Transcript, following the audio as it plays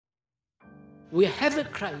We have a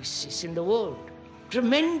crisis in the world,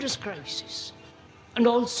 tremendous crisis, and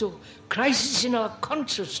also crisis in our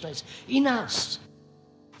consciousness, in us.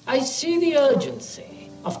 I see the urgency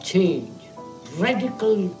of change,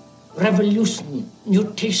 radical revolution,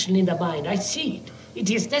 mutation in the mind. I see it. It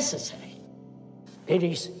is necessary. There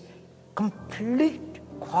is complete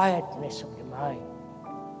quietness of the mind,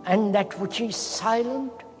 and that which is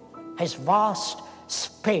silent has vast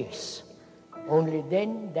space. Only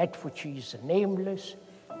then that which is nameless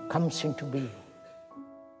comes into being.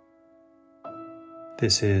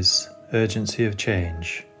 This is Urgency of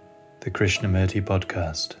Change, the Krishnamurti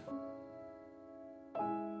podcast.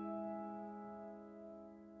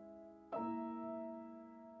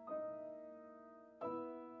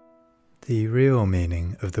 The real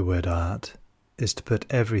meaning of the word art is to put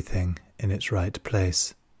everything in its right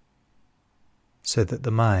place, so that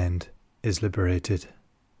the mind is liberated.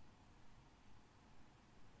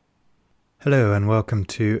 Hello and welcome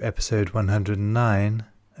to episode 109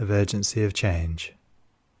 of Urgency of Change.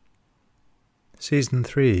 Season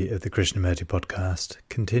 3 of the Krishnamurti podcast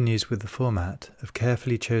continues with the format of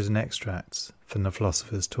carefully chosen extracts from the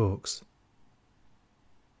philosopher's talks.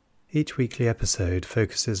 Each weekly episode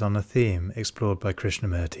focuses on a theme explored by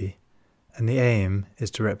Krishnamurti, and the aim is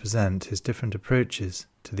to represent his different approaches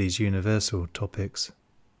to these universal topics.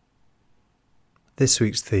 This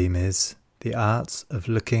week's theme is the arts of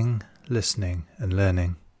looking, listening and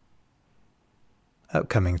learning.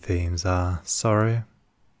 Upcoming themes are sorrow,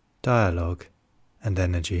 dialogue and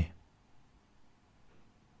energy.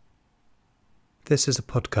 This is a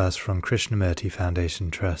podcast from Krishnamurti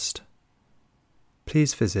Foundation Trust.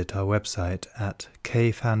 Please visit our website at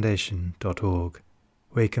kfoundation.org,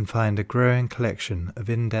 where you can find a growing collection of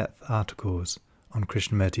in-depth articles on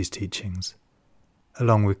Krishnamurti's teachings,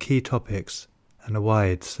 along with key topics and a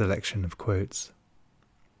wide selection of quotes.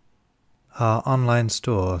 Our online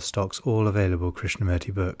store stocks all available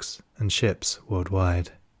Krishnamurti books and ships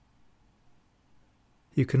worldwide.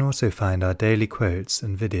 You can also find our daily quotes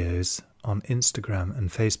and videos on Instagram and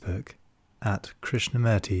Facebook at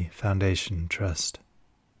Krishnamurti Foundation Trust.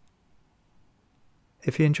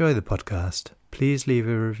 If you enjoy the podcast, please leave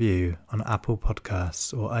a review on Apple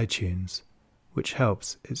Podcasts or iTunes, which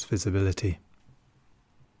helps its visibility.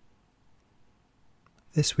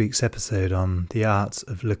 This week's episode on the arts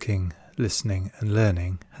of looking, listening and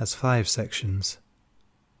learning has 5 sections.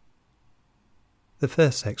 The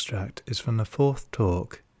first extract is from the 4th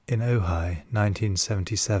talk in Ojai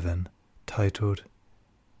 1977, titled,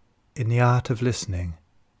 "In the Art of Listening,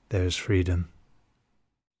 There is Freedom."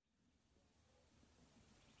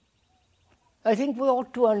 I think we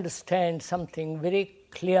ought to understand something very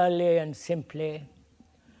clearly and simply.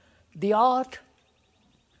 The art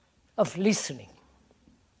of listening.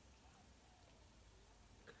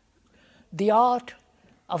 The art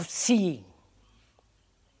of seeing.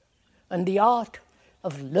 And the art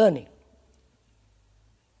of learning.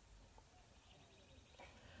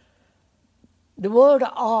 The word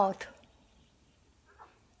art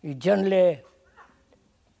is generally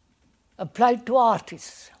applied to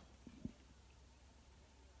artists,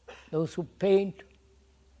 those who paint,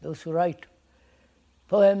 those who write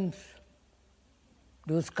poems,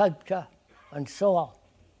 do sculpture, and so on.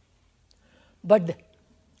 But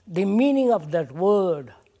the meaning of that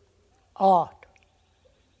word, art,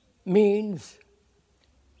 means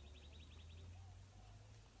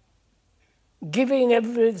giving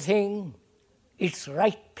everything its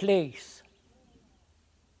right place,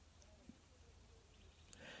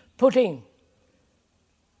 putting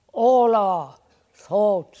all our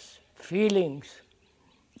thoughts, feelings,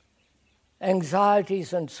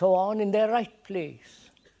 anxieties and so on in their right place.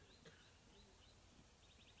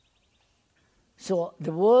 So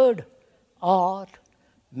the word art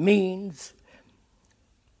means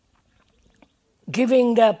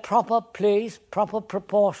giving their proper place, proper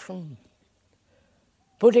proportion,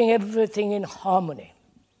 putting everything in harmony,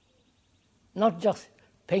 not just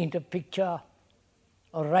paint a picture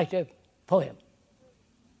or write a poem.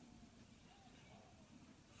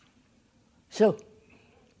 So,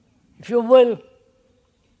 if you will,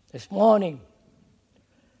 this morning,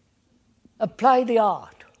 apply the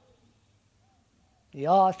art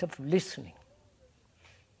of listening.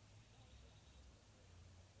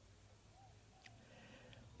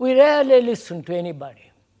 We rarely listen to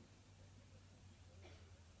anybody.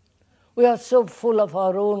 We are so full of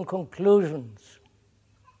our own conclusions,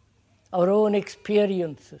 our own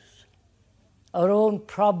experiences, our own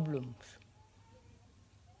problems,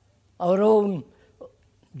 our own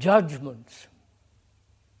judgments.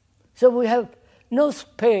 So we have no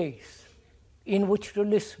space in which to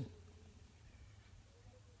listen.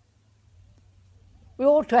 we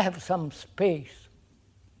ought to have some space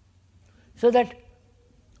so that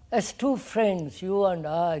as two friends, you and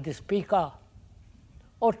I, the speaker,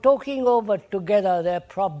 are talking over together their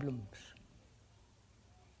problems,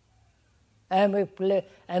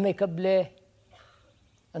 amicably,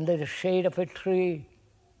 under the shade of a tree,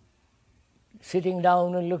 sitting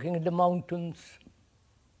down and looking at the mountains,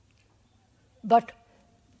 but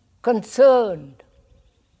concerned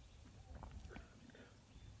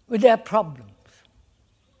with their problems.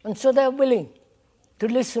 And so they're willing to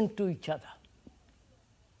listen to each other.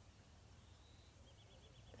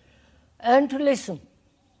 And to listen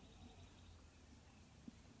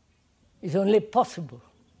is only possible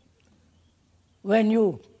when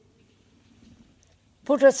you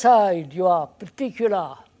put aside your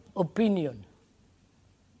particular opinion,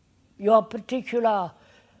 your particular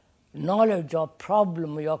knowledge or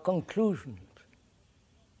problem, your conclusions.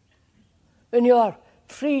 When you are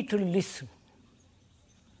free to listen,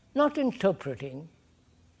 not interpreting,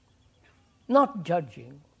 not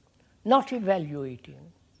judging, not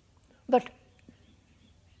evaluating, but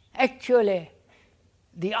actually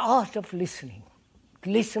the art of listening.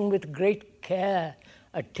 Listen with great care,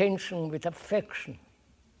 attention, with affection.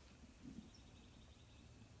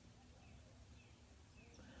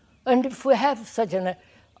 And if we have such an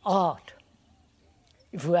art,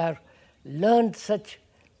 if we have learned such,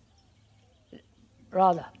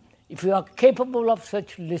 rather, if we are capable of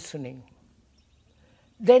such listening,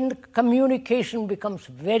 then communication becomes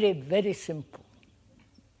very, very simple.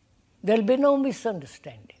 There will be no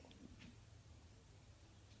misunderstanding.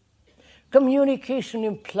 Communication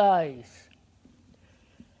implies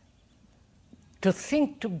to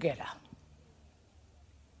think together,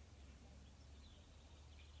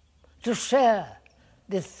 to share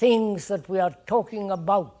the things that we are talking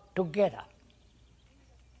about together,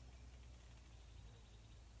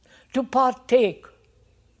 to partake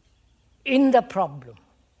in the problem.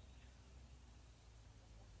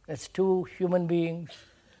 As two human beings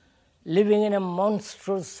living in a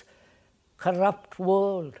monstrous, corrupt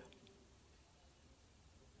world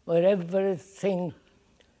where everything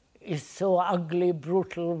is so ugly,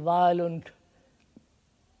 brutal, violent,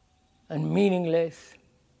 and meaningless.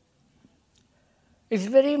 It's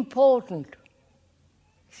very important,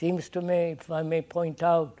 seems to me, if I may point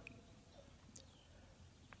out,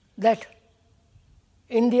 that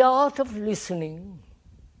in the art of listening,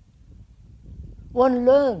 one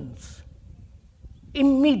learns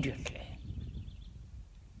immediately.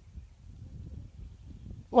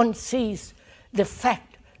 One sees the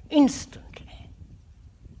fact instantly.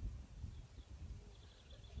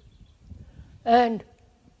 And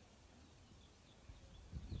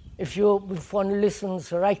if one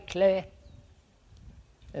listens rightly,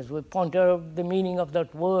 as we point out the meaning of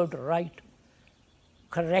that word, right,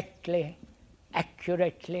 correctly,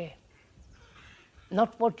 accurately,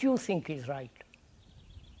 not what you think is right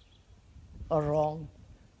or wrong,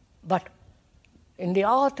 but in the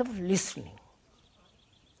art of listening,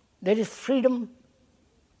 there is freedom,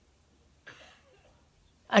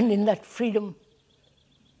 and in that freedom,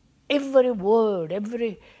 every word,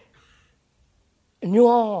 every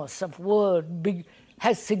nuance of word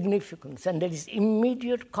has significance, and there is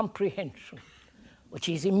immediate comprehension, which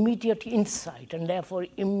is immediate insight, and therefore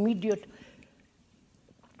immediate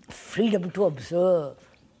freedom to observe.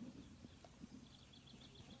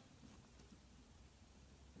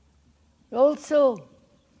 Also,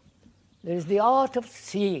 there is the art of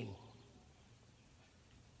seeing.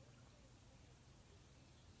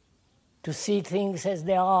 To see things as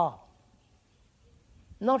they are,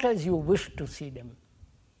 not as you wish to see them.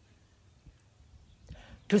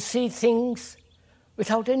 To see things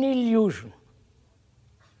without any illusion,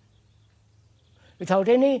 without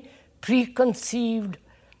any preconceived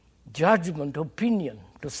judgment, opinion,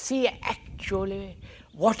 to see actually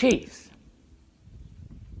what is,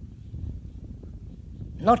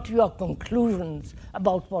 not your conclusions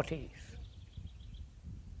about what is.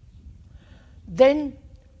 Then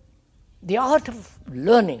the art of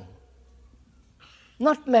learning,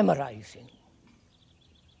 not memorizing,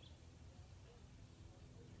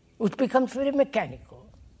 which becomes very mechanical.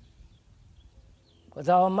 Because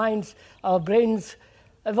our minds, our brains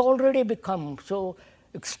have already become so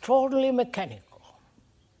extraordinarily mechanical.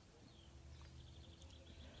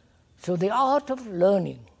 So the art of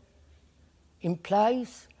learning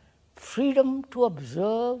implies freedom to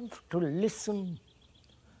observe, to listen,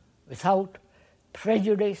 without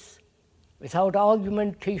prejudice, without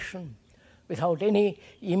argumentation, without any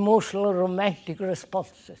emotional or romantic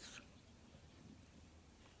responses.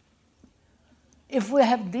 If we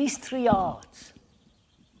have these three arts,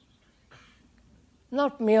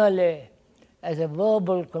 not merely as a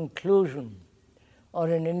verbal conclusion or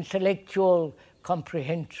an intellectual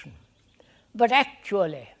comprehension, but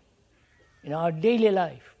actually, in our daily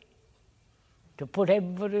life, to put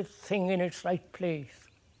everything in its right place,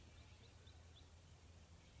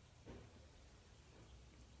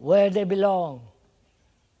 where they belong,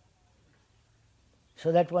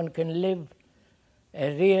 so that one can live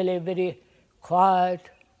a really very quiet,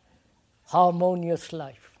 harmonious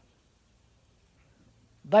life.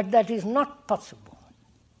 But that is not possible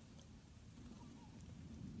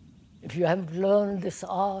if you haven't learned this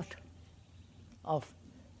art of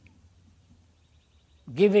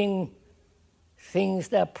giving things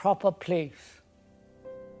their proper place.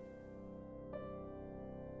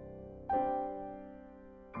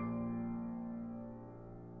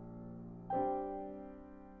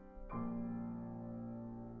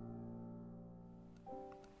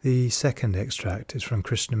 The second extract is from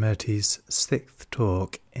Krishnamurti's sixth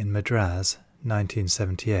talk in Madras,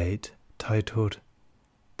 1978, titled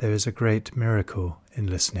 "There is a Great Miracle in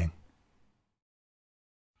Listening."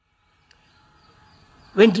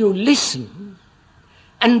 When you listen,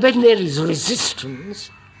 and when there is resistance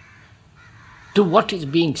to what is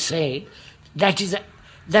being said,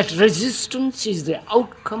 that resistance is the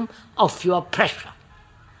outcome of your pressure.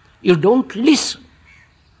 You don't listen.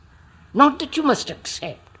 Not that you must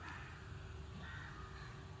accept,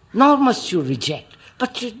 nor must you reject,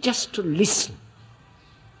 but just to listen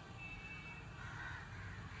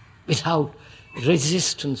without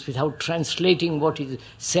resistance, without translating what is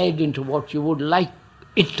said into what you would like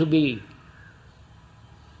it to be.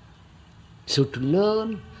 So to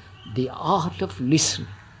learn the art of listening.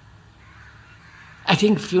 I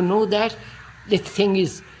think if you know that, the thing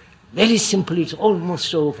is very simple, it's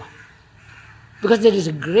almost over. Because there is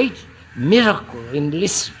a great miracle in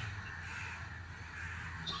listening.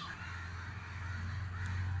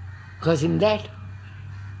 Because in that,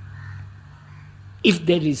 if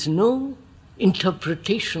there is no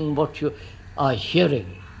interpretation what you are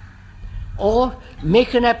hearing, or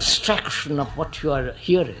make an abstraction of what you are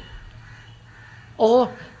hearing,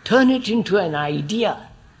 or turn it into an idea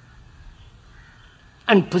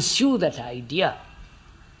and pursue that idea,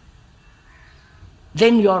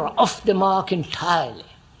 then you are off the mark entirely.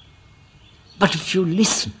 But if you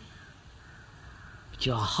listen with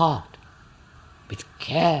your heart, with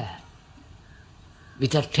care,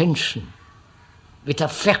 with attention, with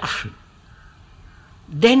affection,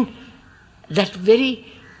 then that very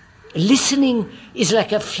listening is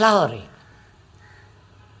like a flowering.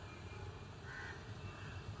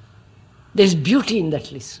 There's beauty in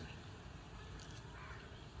that listening.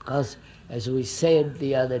 Because, as we said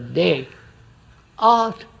the other day,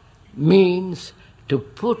 art means to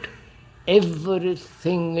put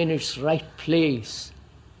everything in its right place.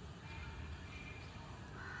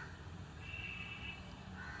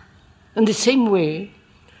 In the same way,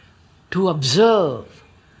 to observe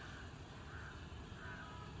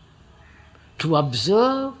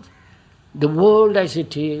the world as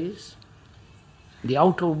it is, the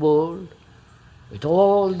outer world, with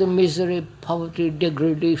all the misery, poverty,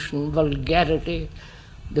 degradation, vulgarity,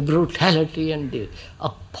 the brutality and the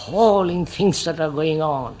appalling things that are going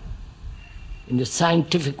on in the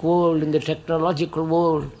scientific world, in the technological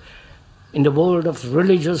world, in the world of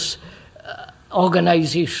religious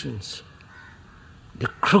organizations, the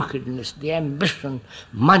crookedness, the ambition,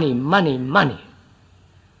 money,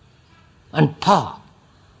 and power.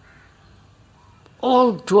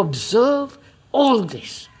 All to observe all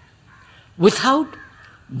this without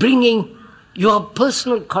bringing your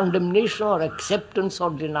personal condemnation or acceptance or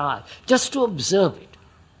denial, just to observe it.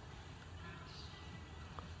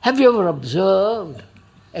 Have you ever observed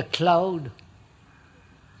a cloud?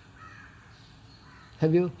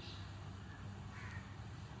 Have you?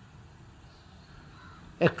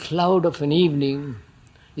 A cloud of an evening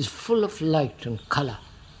is full of light and color,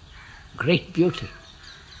 great beauty.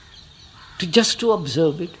 Just to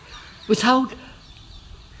observe it without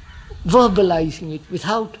verbalizing it,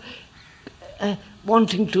 without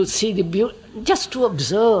wanting to see the beauty, just to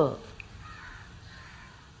observe.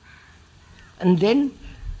 And then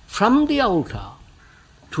from the outer,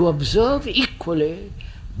 to observe equally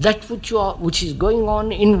that which is going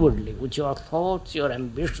on inwardly, with your thoughts, your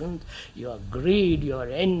ambitions, your greed, your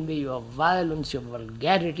envy, your violence, your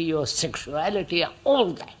vulgarity, your sexuality,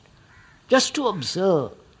 all that. Just to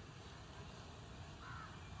observe.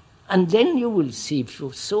 And then you will see, if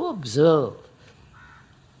you so observe,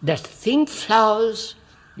 that thing flowers,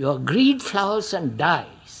 your greed flowers and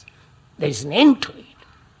dies. There is an end to it.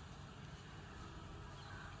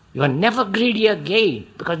 You are never greedy again,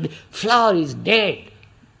 because the flower is dead,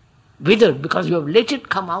 withered, because you have let it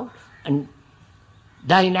come out and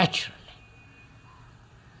die naturally.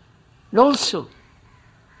 And also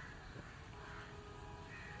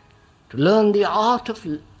to learn the art of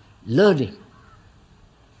learning.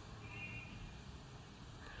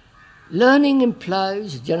 Learning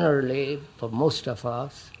implies generally, for most of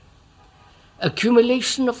us,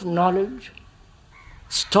 accumulation of knowledge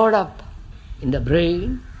stored up in the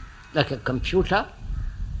brain like a computer,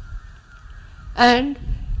 and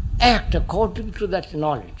act according to that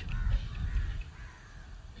knowledge.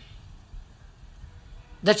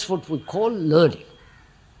 That's what we call learning.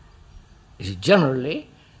 It is generally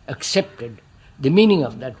accepted. The meaning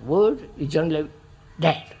of that word is generally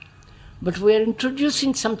that. But we are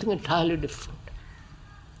introducing something entirely different,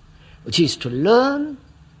 which is to learn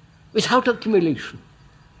without accumulation.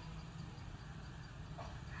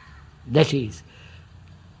 That is,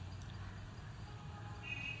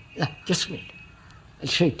 just a minute, I'll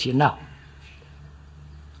show it to you now.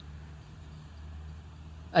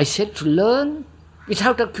 I said to learn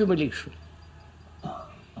without accumulation.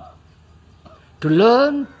 To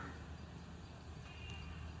learn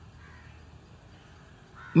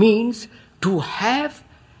means to have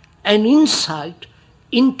an insight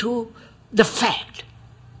into the fact.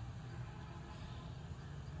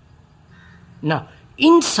 Now,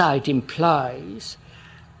 insight implies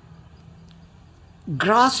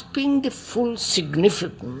grasping the full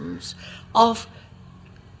significance of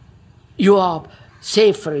your,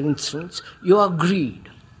 say for instance, your greed.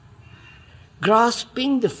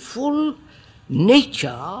 Grasping the full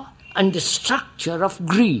nature and the structure of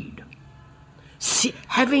greed.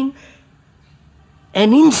 Having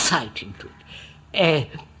an insight into it,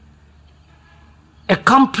 a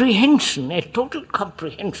comprehension, a total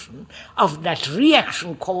comprehension of that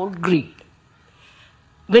reaction called greed.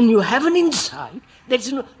 When you have an insight, there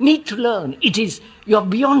is no need to learn. It is, you are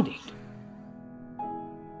beyond it.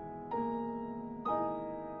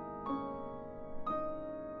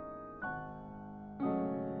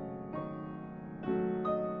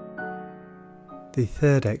 The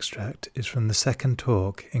third extract is from the second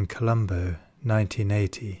talk in Colombo,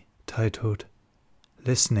 1980, titled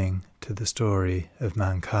Listening to the Story of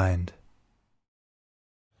Mankind.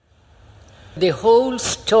 The whole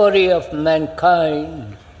story of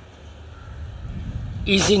mankind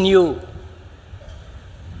is in you.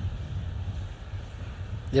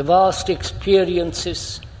 The vast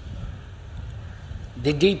experiences,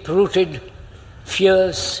 the deep-rooted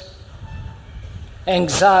fears,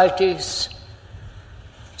 anxieties,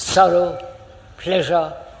 sorrow,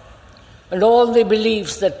 pleasure, and all the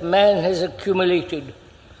beliefs that man has accumulated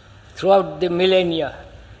throughout the millennia.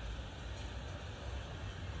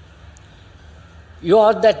 You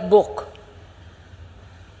are that book.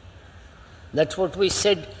 That's what we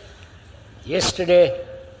said yesterday.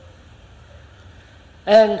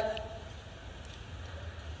 And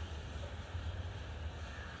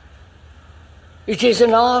it is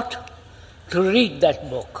an art to read that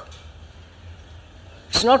book.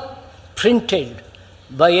 It's not printed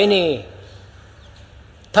by any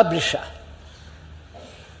publisher.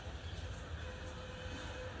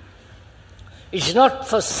 It's not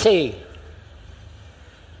for sale.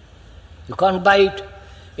 You can't buy it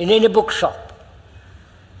in any bookshop.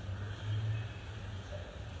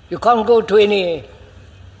 You can't go to any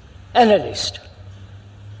analyst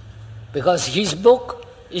because his book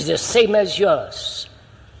is the same as yours.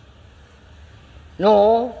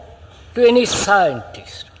 Nor to any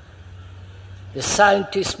scientist. The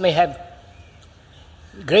scientist may have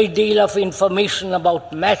a great deal of information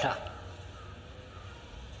about matter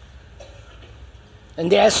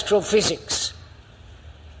and the astrophysics,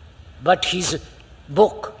 but his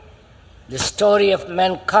book, The Story of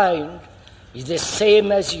Mankind, is the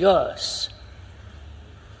same as yours.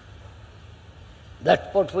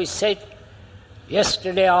 That's what we said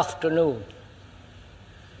yesterday afternoon.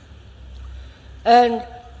 And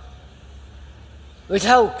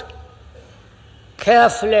without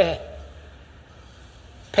carefully,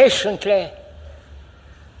 patiently,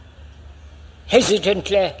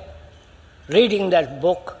 hesitantly reading that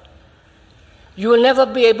book, you will never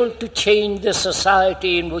be able to change the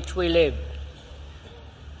society in which we live.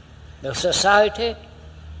 The society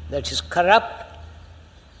that is corrupt,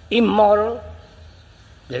 immoral,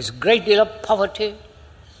 there's a great deal of poverty,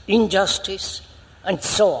 injustice, and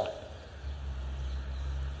so on.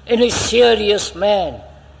 Any serious man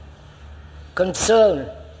concerned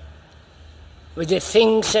with the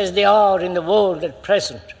things as they are in the world at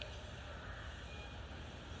present,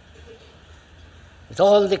 with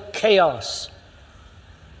all the chaos,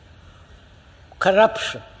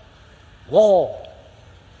 corruption, war,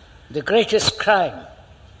 the greatest crime,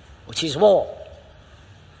 which is war.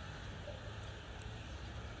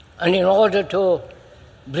 And in order to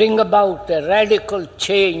bring about a radical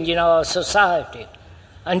change in our society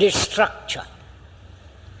and its structure,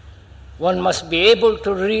 one must be able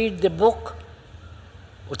to read the book,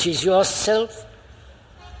 which is yourself,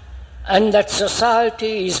 and that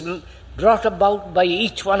society is brought about by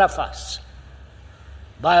each one of us,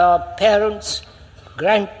 by our parents,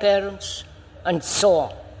 grandparents, and so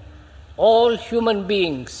on. All human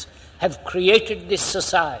beings have created this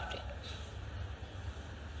society.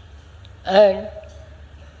 And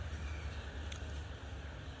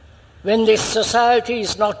when this society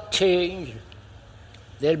is not changed,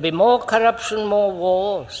 there will be more corruption, more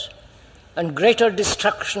wars, and greater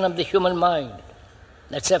destruction of the human mind.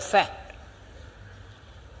 That's a fact.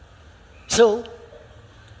 So,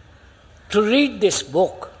 to read this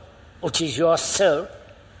book, which is yourself,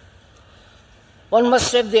 one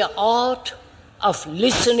must have the art of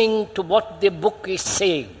listening to what the book is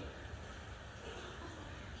saying.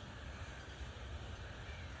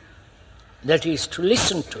 That is, to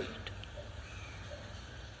listen to it.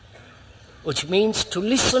 Which means to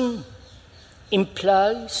listen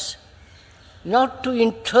implies not to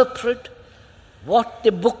interpret what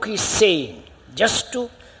the book is saying, just to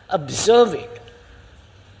observe it.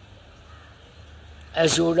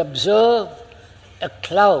 As you would observe a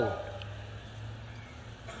cloud.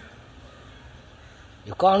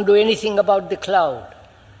 You can't do anything about the cloud,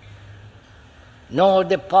 nor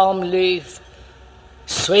the palm leaf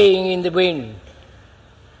swaying in the wind,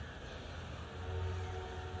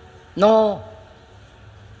 nor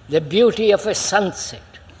the beauty of a sunset.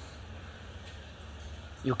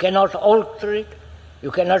 You cannot alter it,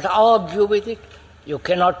 you cannot argue with it, you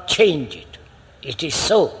cannot change it. It is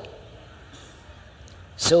so.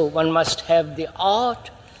 So one must have the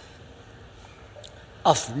art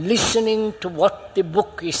of listening to what the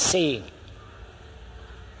book is saying.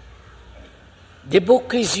 The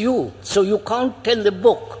book is you, so you can't tell the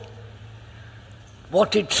book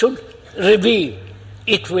what it should reveal.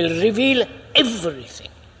 It will reveal everything.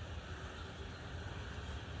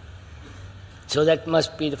 So that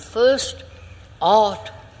must be the first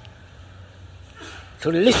art,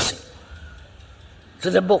 to listen to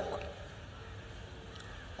the book.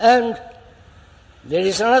 And there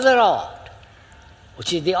is another art,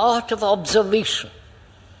 which is the art of observation,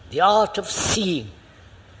 the art of seeing.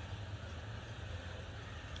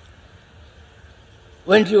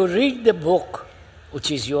 When you read the book, which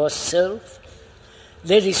is yourself,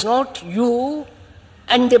 there is not you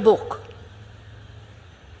and the book.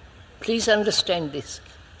 Please understand this.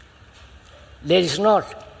 There is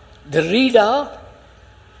not the reader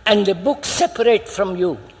and the book separate from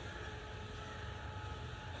you.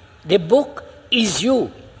 The book is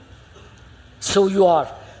you. So you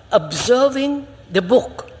are observing the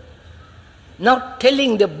book, not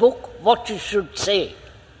telling the book what you should say.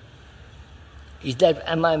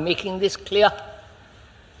 Am I making this clear?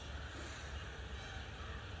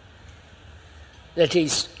 That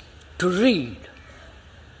is, to read,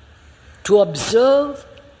 to observe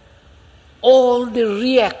all the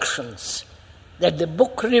reactions that the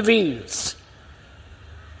book reveals.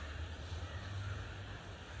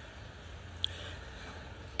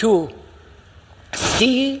 To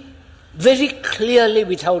see very clearly,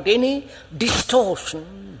 without any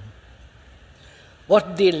distortion,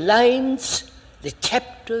 what the lines, the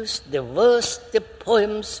chapters, the verse, the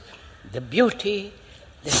poems, the beauty,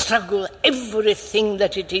 the struggle, everything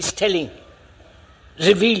that it is telling,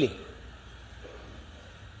 revealing.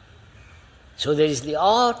 So there is the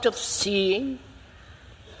art of seeing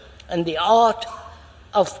and the art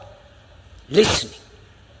of listening.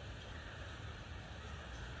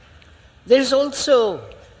 There is also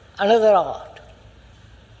another art,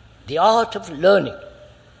 the art of learning.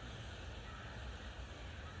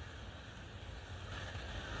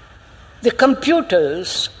 The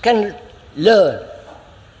computers can learn.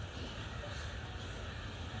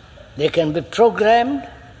 They can be programmed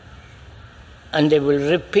and they will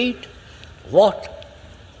repeat what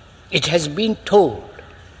it has been told.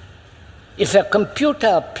 If a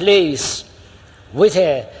computer plays with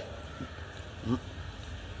a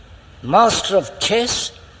master of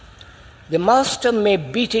chess, the master may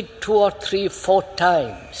beat it 2 or 3, 4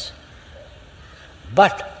 times.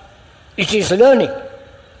 But it is learning.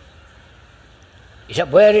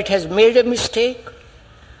 Where it has made a mistake,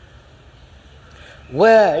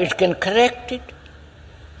 where it can correct it.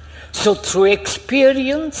 So through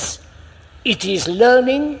experience, it is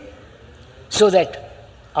learning, so that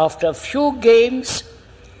after a few games,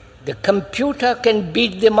 the computer can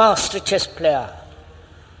beat the master chess player.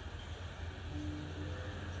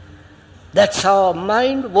 That's how our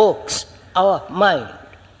mind works, our mind.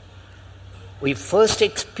 We first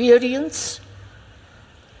experience,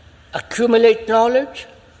 accumulate knowledge,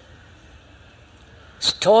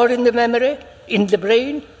 store in the memory, in the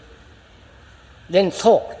brain, then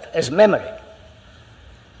thought as memory,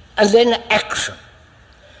 and then action.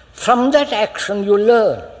 From that action you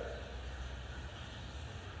learn.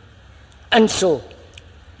 And so,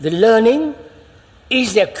 the learning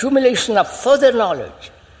is the accumulation of further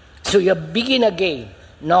knowledge. So you begin again,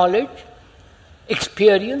 knowledge,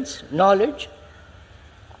 experience, knowledge,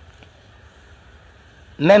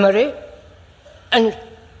 memory, and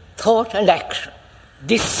thought and action.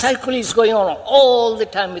 This cycle is going on all the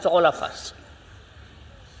time with all of us.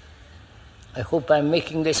 I hope I'm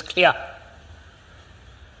making this clear,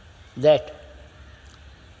 that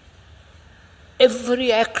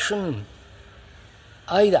every action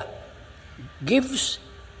either gives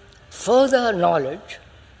further knowledge,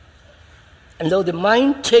 and though the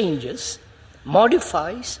mind changes,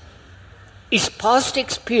 modifies its past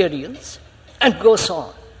experience and goes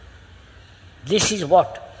on. This is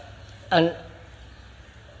what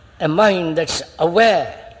a mind that's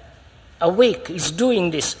aware, awake, is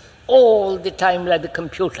doing this all the time like the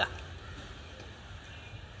computer.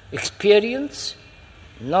 Experience,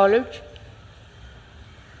 knowledge,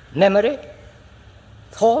 memory,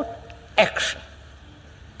 thought, action.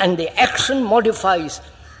 And the action modifies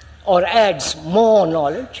or adds more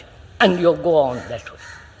knowledge, and you go on that way.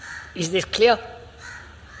 Is this clear?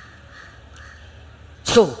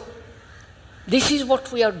 So, this is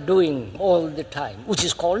what we are doing all the time, which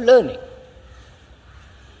is called learning.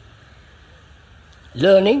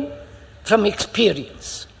 Learning from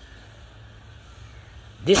experience.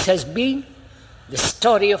 This has been the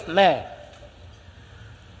story of man.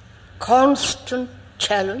 Constant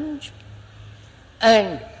challenge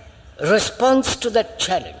and response to that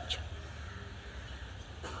challenge.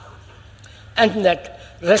 And that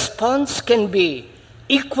response can be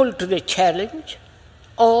equal to the challenge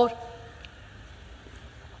or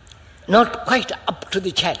not quite up to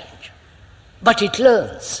the challenge. But it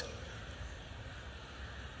learns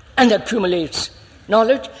and accumulates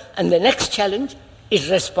knowledge, and the next challenge it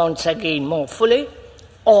responds again more fully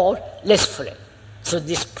or less fully. So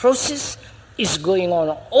this process is going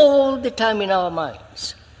on all the time in our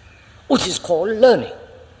minds, which is called learning.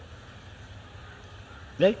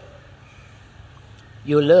 Right?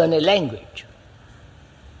 You learn a language.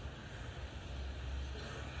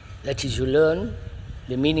 That is, you learn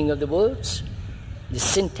the meaning of the words, the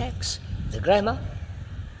syntax, the grammar,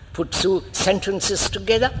 put two sentences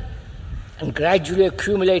together and gradually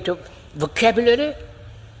accumulate a vocabulary,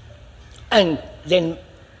 and then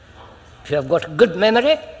if you have got good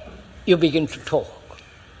memory, you begin to talk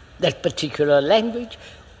that particular language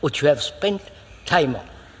which you have spent time on.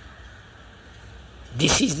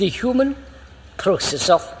 This is the human process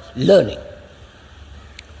of learning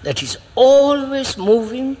that is always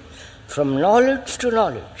moving from knowledge to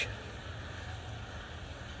knowledge.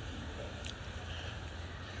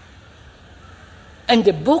 And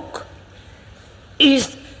the book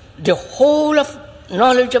is the whole of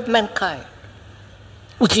knowledge of mankind,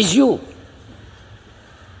 which is you.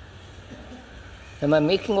 Am I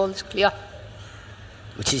making all this clear?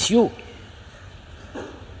 Which is you.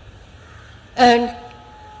 And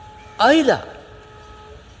either,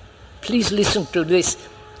 please listen to this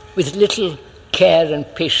with little care and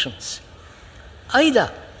patience, either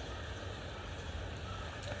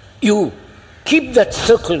you keep that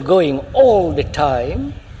circle going all the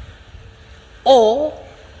time, or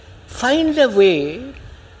find a way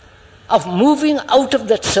of moving out of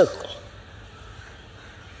that circle.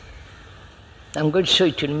 I'm going to show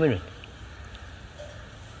it in a minute.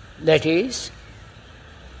 That is,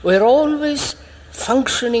 we're always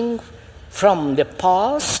functioning from the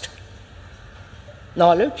past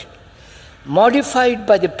knowledge, modified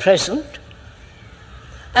by the present,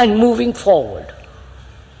 and moving forward.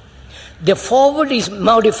 The forward is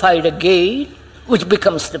modified again, which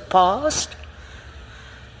becomes the past,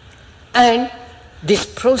 and this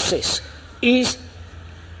process is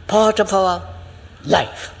part of our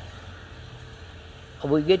life. Are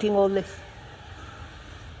we getting all this?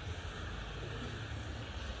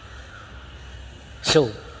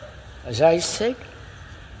 So, as I said,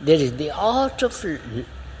 there is the art of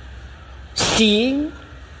seeing,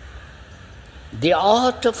 the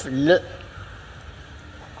art of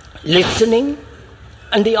listening,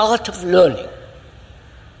 and the art of learning.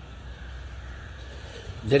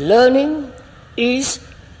 The learning is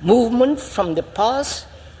movement from the past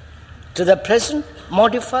to the present,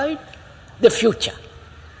 modified, the future.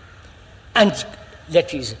 And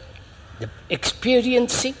that is the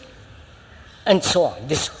experiencing and so on.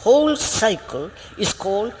 This whole cycle is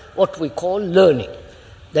called what we call learning.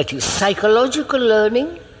 That is psychological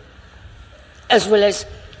learning as well as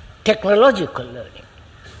technological learning.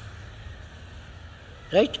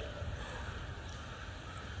 Right?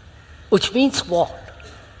 Which means what?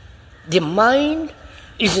 The mind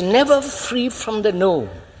is never free from the known.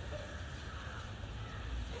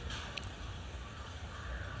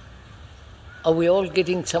 Are we all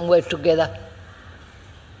getting somewhere together?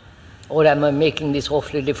 Or am I making this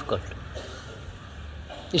awfully difficult?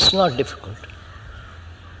 It's not difficult.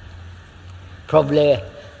 Probably,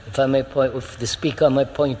 if the speaker may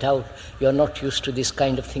point out, you're not used to this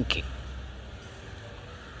kind of thinking,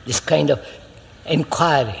 this kind of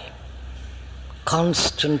inquiry,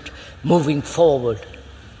 constant moving forward.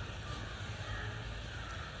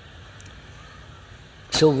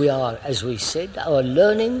 So we are, as we said, our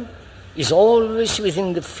learning is always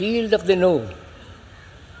within the field of the known.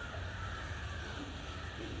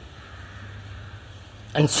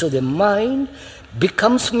 And so the mind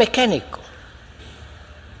becomes mechanical.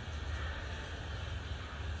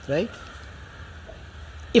 Right?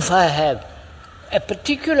 If I have a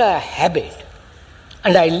particular habit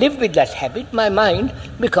and I live with that habit, my mind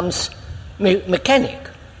becomes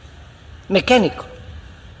mechanical.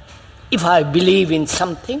 If I believe in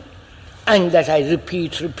something and that I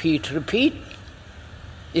repeat,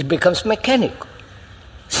 it becomes mechanical.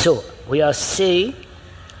 So we are saying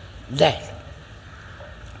that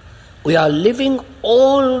we are living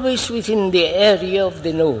always within the area of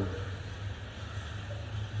the known.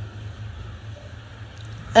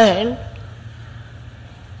 And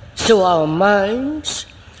so our minds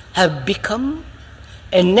have become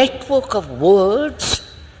a network of words,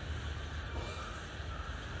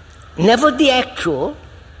 never the actual,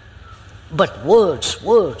 but words,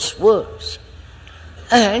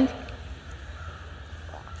 and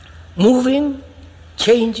moving,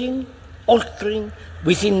 changing, altering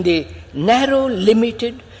within the narrow,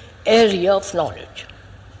 limited area of knowledge.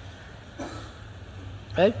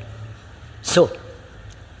 Right? So,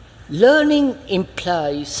 learning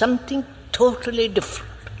implies something totally different.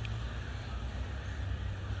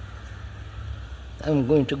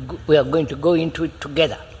 We are going to go into it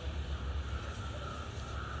together.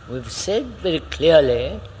 We've said very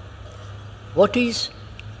clearly what is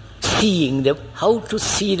seeing, how to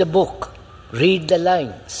see the book, read the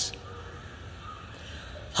lines,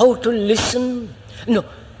 how to listen. No,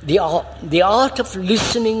 the art of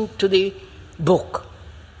listening to the book,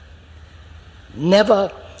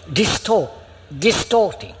 never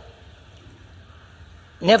distorting,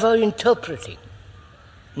 never interpreting,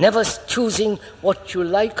 never choosing what you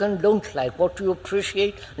like and don't like, what you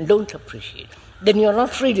appreciate and don't appreciate. Then you're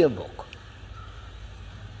not reading a book.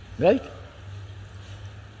 Right?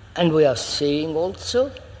 And we are saying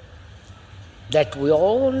also that we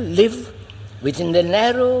all live within the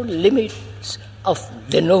narrow limits of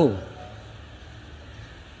the known.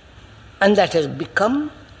 And that has become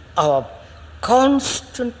our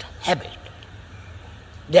constant habit.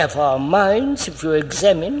 Therefore our minds, if you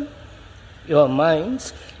examine your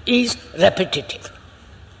minds, is repetitive,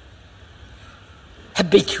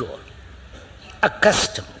 habitual,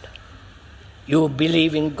 accustomed. You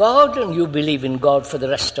believe in God and you believe in God for the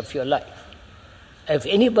rest of your life. If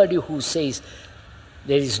anybody who says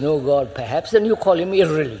there is no God perhaps, then you call him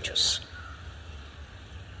irreligious.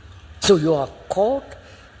 So you are caught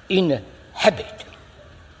in a habit.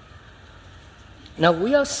 Now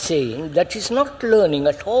we are saying that is not learning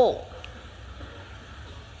at all.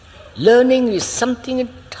 Learning is something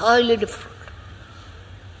entirely different.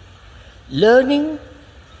 Learning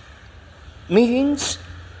means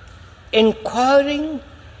inquiring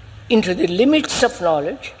into the limits of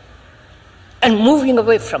knowledge and moving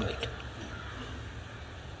away from it.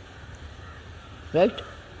 Right?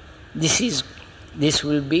 This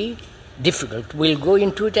will be difficult. We'll go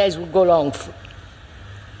into it as we go along.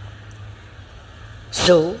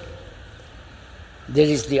 So, there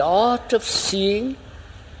is the art of seeing,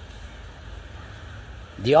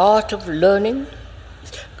 the art of learning,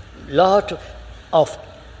 the art of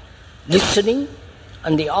listening,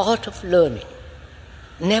 and the art of learning.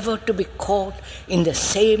 Never to be caught in the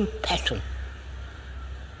same pattern.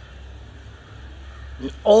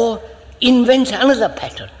 Or invent another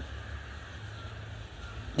pattern.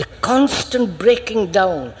 The constant breaking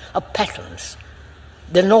down of patterns,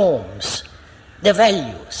 the norms, the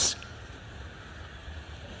values,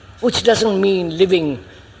 which doesn't mean living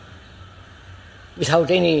without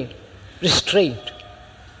any restraint.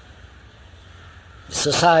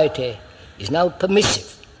 Society is now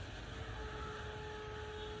permissive.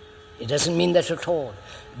 It doesn't mean that at all.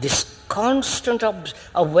 This constant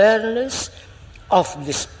awareness of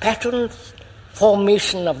this pattern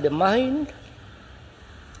formation of the mind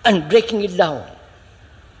and breaking it down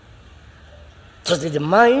so that the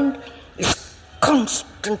mind is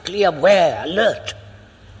constantly aware, alert.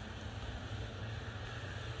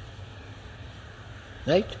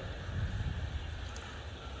 Right?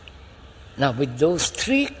 Now with those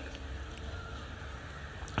three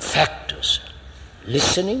factors,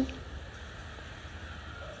 listening,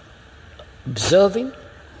 observing,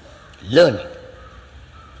 learning,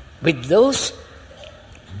 with those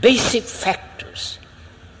basic factors,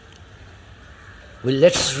 well,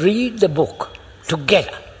 let's read the book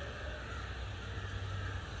together.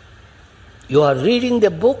 You are reading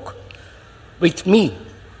the book with me.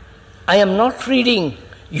 I am not reading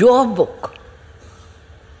your book.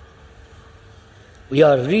 We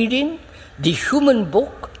are reading the human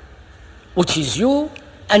book, which is you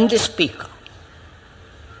and the speaker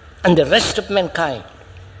and the rest of mankind.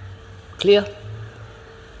 Clear?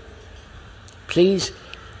 Please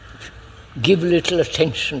give little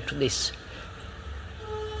attention to this.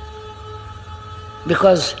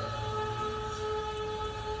 Because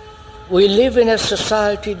we live in a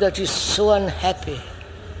society that is so unhappy,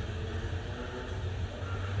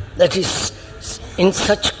 that is in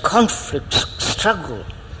such conflict, struggle,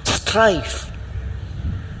 strife.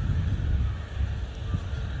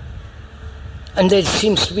 And there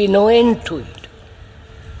seems to be no end to it.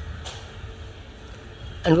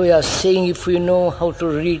 And we are saying, if we know how to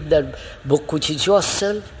read that book, which is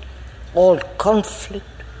yourself, all conflict,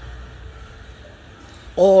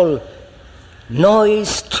 all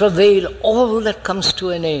noise, travail, all that comes to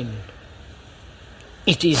an end.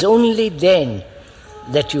 It is only then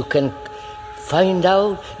that you can find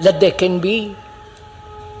out that there can be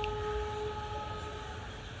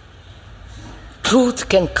truth,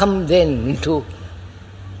 can come then into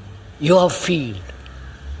your field.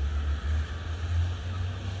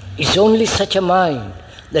 It's only such a mind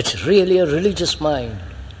that's really a religious mind,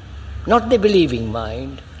 not the believing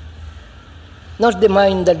mind, not the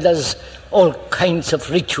mind that does all kinds of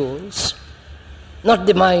rituals, not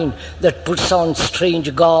the mind that puts on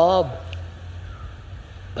strange garb,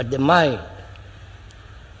 but the mind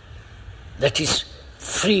that is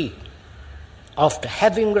free after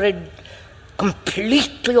having read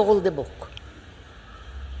completely all the book.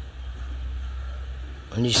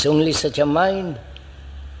 And it's only such a mind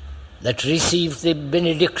that receives the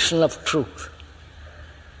benediction of truth.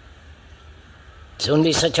 It's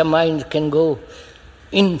only such a mind can go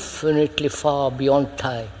infinitely far beyond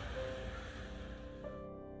time.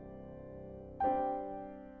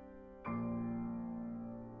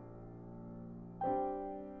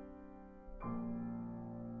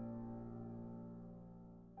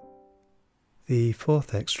 The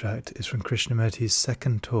fourth extract is from Krishnamurti's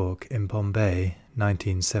second talk in Bombay,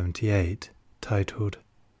 1978, titled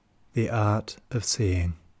The Art of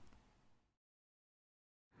Seeing.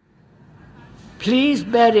 Please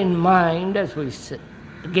bear in mind, as we said,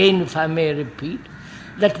 again if I may repeat,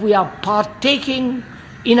 that we are partaking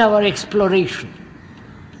in our exploration.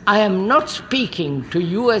 I am not speaking to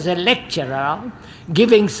you as a lecturer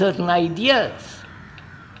giving certain ideas,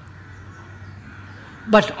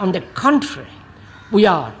 but on the contrary, we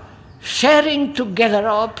are sharing together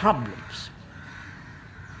our problems,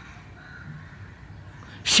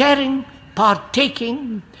 sharing,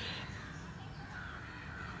 partaking,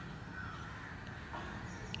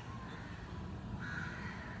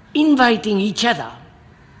 inviting each other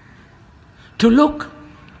to look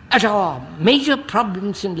at our major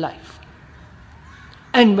problems in life.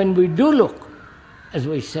 And when we do look, as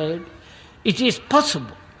we said, it is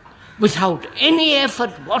possible without any effort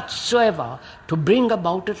whatsoever to bring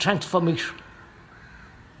about a transformation.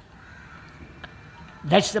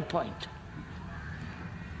 That's the point.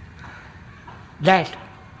 That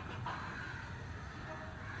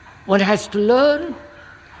one has to learn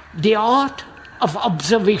the art of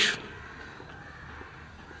observation.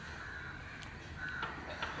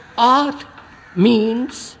 Art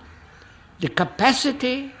means the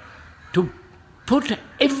capacity to put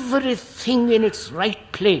everything in its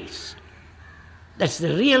right place. That's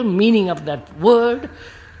the real meaning of that word,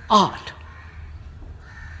 art.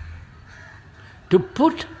 To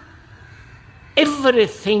put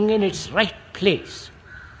everything in its right place,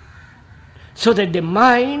 so that the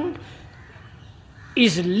mind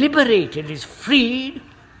is liberated, is freed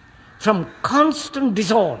from constant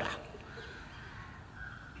disorder.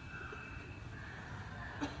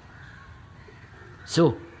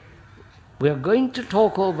 So, we are going to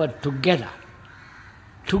talk over together.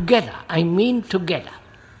 Together, I mean together.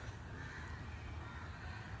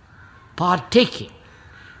 Partaking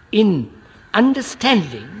in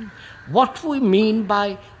understanding what we mean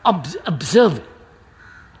by observing.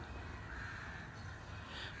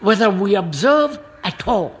 Whether we observe at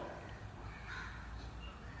all.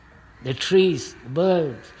 The trees, the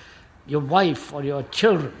birds, your wife or your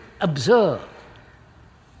children, observe.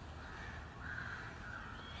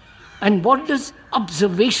 And what does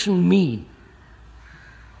observation mean?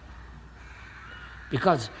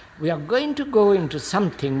 Because we are going to go into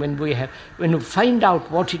something when we find out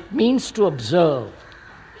what it means to observe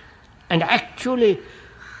and actually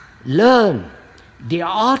learn the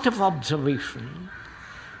art of observation.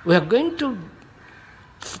 We are going to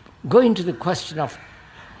go into the question of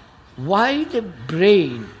why the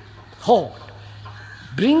brain, thought,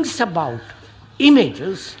 brings about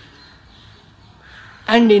images,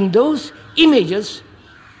 and in those images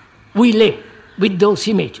we live with those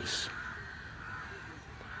images,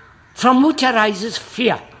 from which arises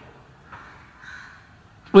fear.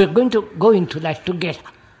 We are going to go into that together.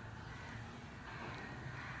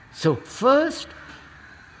 So first,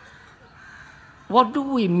 what do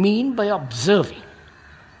we mean by observing?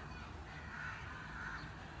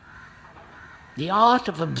 The art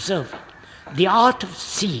of observing, the art of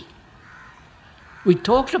seeing. We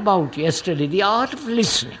talked about yesterday the art of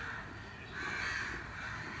listening.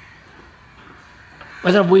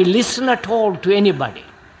 Whether we listen at all to anybody,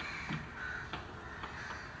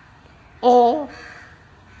 or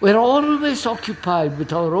we're always occupied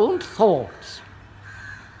with our own thoughts,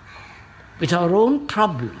 with our own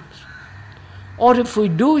problems, or if we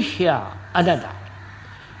do hear another,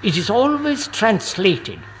 it is always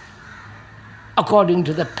translated according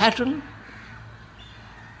to the pattern,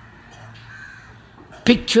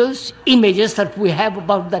 pictures, images that we have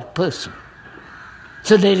about that person.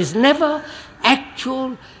 So there is never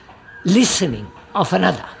actual listening of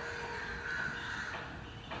another.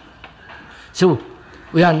 So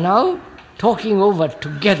we are now talking over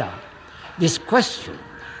together this question,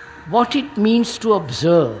 what it means to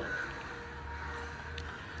observe.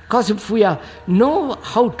 Because if we know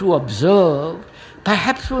how to observe,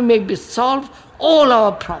 perhaps we may solve all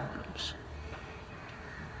our problems.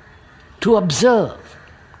 To observe,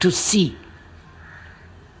 to see.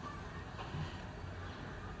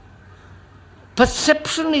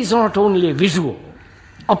 Perception is not only visual,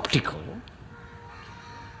 optical,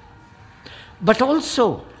 but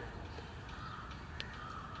also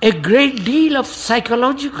a great deal of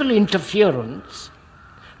psychological interference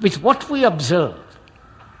with what we observe.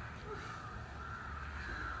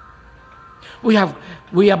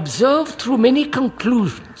 We observe through many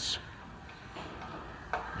conclusions,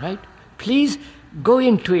 right? Please go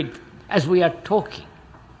into it as we are talking.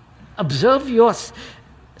 Observe yours,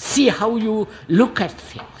 see how you look at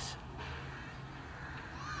things.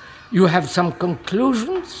 You have some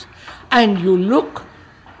conclusions and you look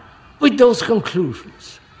with those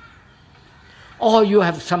conclusions. Or you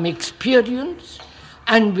have some experience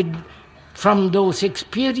and from those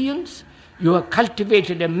experiences you have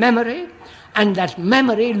cultivated a memory, and that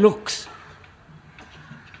memory looks,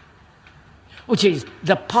 which is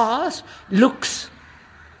the past looks,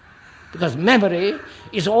 because memory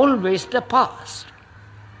is always the past,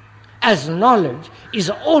 as knowledge is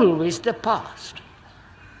always the past.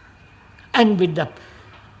 And with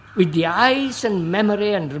the eyes and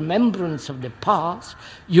memory and remembrance of the past,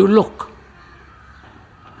 you look.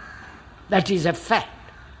 That is a fact.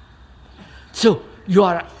 So you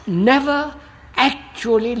are never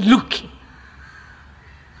actually looking.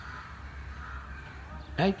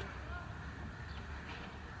 Right?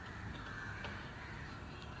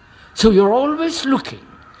 So you're always looking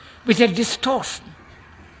with a distortion,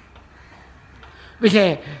 with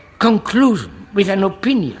a conclusion, with an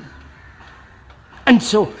opinion. And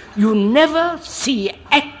so you never see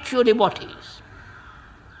actually what is.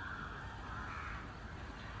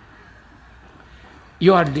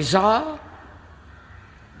 Your desire,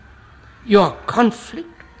 your conflict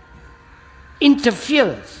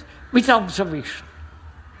interferes with observation.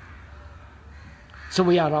 So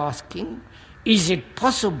we are asking, is it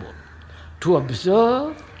possible to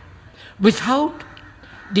observe without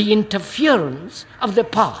the interference of the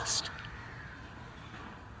past?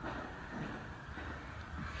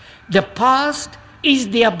 The past is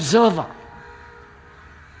the observer,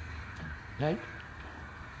 right?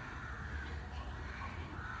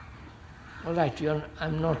 All right,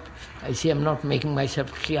 I'm not making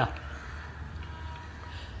myself clear.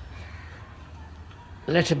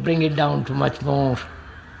 Let's bring it down to much more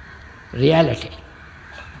reality,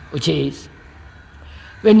 which is,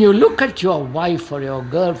 when you look at your wife or your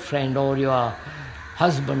girlfriend or your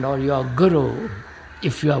husband or your guru,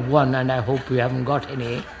 if you have one, and I hope you haven't got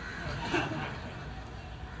any,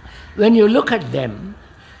 when you look at them,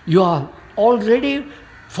 you have already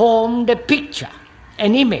formed a picture,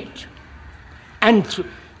 an image. And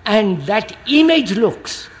that image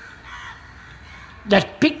looks,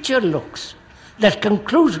 that picture looks, that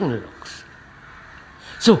conclusion looks.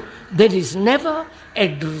 So there is never a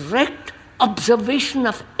direct observation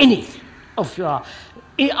of anything, of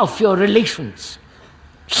your relationship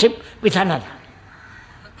with another.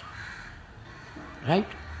 Right?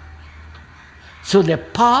 So the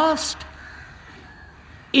past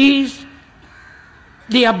is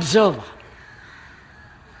the observer.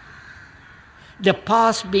 The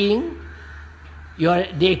past being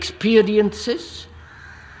the experiences,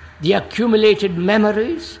 the accumulated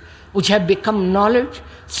memories, which have become knowledge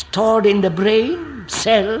stored in the brain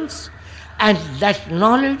cells, and that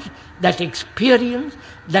knowledge, that experience,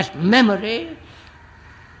 that memory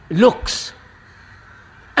looks.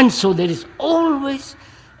 And so there is always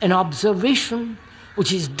an observation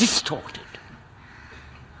which is distorted.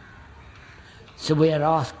 So we are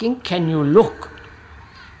asking, can you look,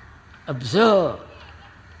 observe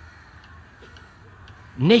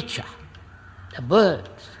nature, the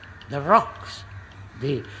birds, the rocks,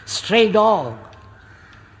 the stray dog,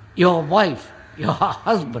 your wife, your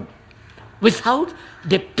husband, without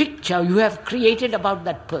the picture you have created about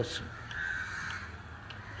that person?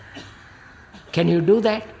 Can you do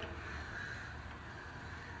that?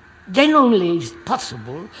 Then only is it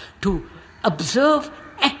possible to observe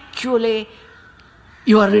actually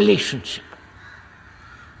your relationship.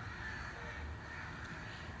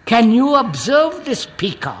 Can you observe the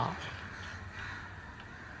speaker,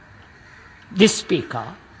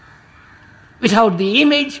 without the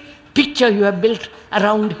image, picture you have built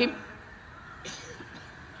around him?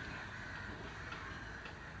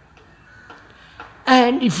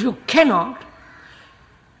 And if you cannot,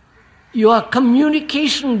 your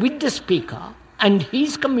communication with the speaker and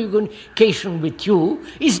his communication with you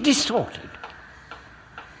is distorted.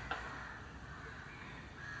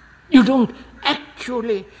 You don't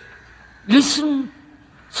actually listen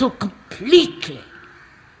so completely.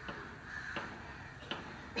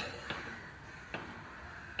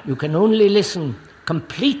 You can only listen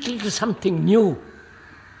completely to something new.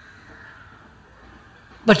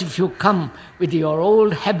 But if you come with your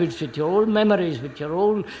old habits, with your old memories, with your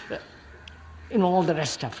old, all the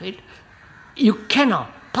rest of it, you cannot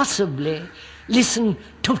possibly listen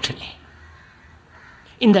totally.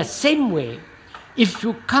 In the same way, if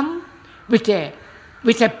you come with a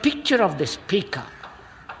picture of the speaker,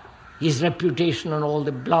 his reputation and all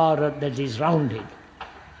the blah that is round it,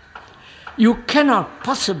 you cannot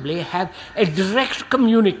possibly have a direct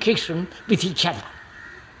communication with each other.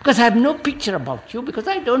 Because I have no picture about you, because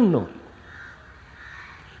I don't know you.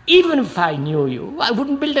 Even if I knew you, I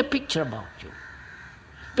wouldn't build a picture about you.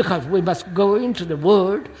 Because we must go into the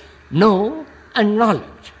word know and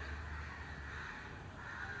knowledge.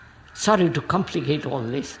 Sorry to complicate all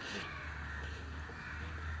this.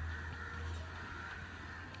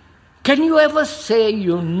 Can you ever say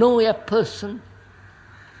you know a person?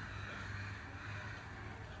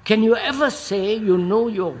 Can you ever say you know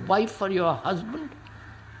your wife or your husband?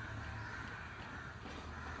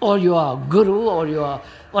 Or your guru, or your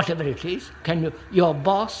whatever it is? Can you, your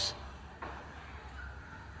boss?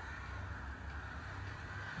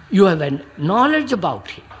 You have a knowledge about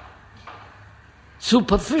him,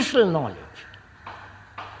 superficial knowledge,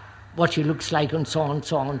 what he looks like and so on,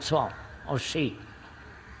 so on, so on, or she.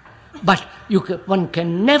 But one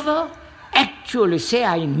can never actually say,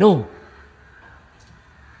 I know.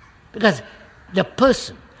 Because the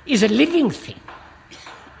person is a living thing.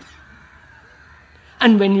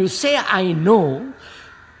 And when you say, I know,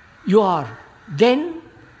 you are then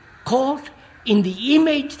caught in the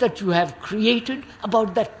image that you have created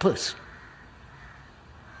about that person.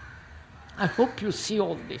 I hope you see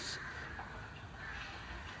all this.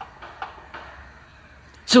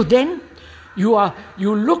 So then,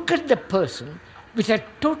 you look at the person with a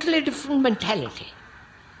totally different mentality.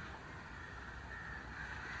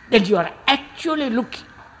 That you are actually looking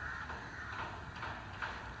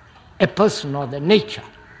a person or the nature,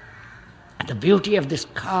 the beauty of the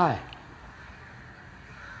sky,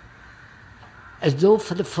 as though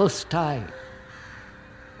for the first time.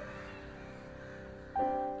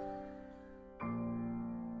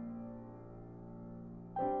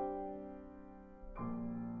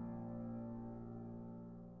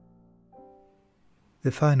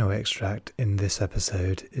 The final extract in this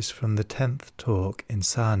episode is from the 10th talk in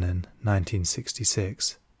Saanen,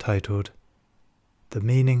 1966, titled The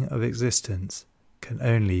Meaning of Existence Can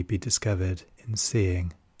Only Be Discovered in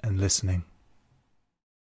Seeing and Listening.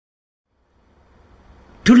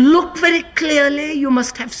 To look very clearly, you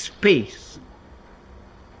must have space.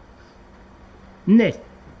 Isn't it?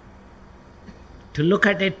 To look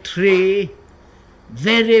at a tree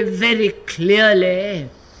very, very clearly,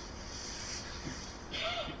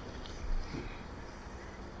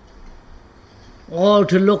 or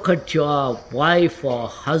to look at your wife or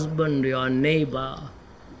husband, your neighbor,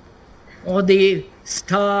 or the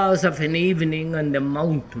stars of an evening on the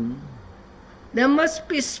mountain, there must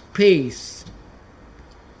be space.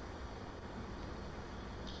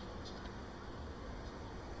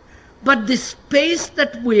 But the space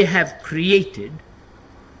that we have created,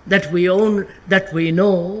 that we own, that we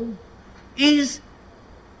know, is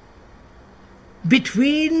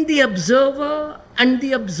between the observer and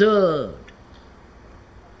the observed.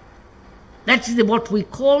 That is what we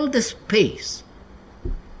call the space,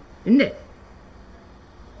 isn't it?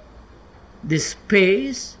 The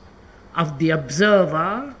space of the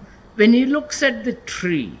observer when he looks at the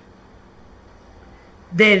tree.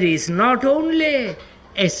 There is not only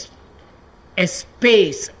a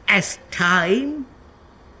space as time,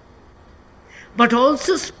 but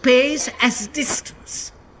also space as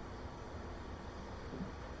distance.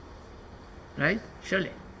 Right,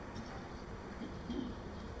 Shirley?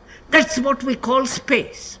 That's what we call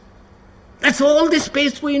space. That's all the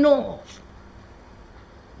space we know of.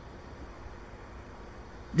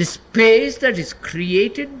 The space that is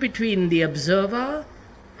created between the observer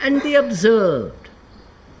and the observed.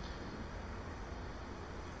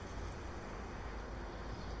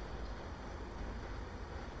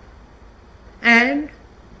 And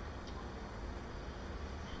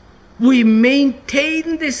we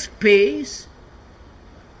maintain this space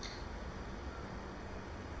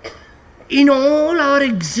in all our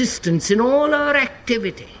existence, in all our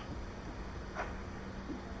activity.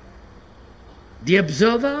 The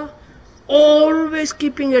observer always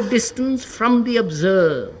keeping a distance from the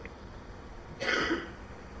observed.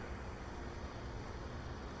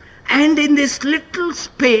 And in this little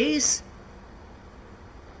space,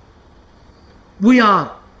 we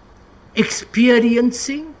are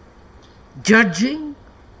experiencing, judging,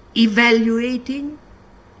 evaluating,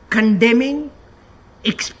 condemning,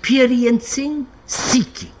 experiencing,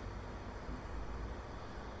 seeking.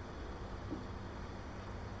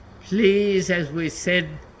 Please, as we said,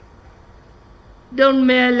 don't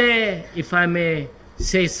merely, if I may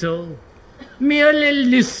say so, merely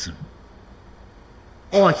listen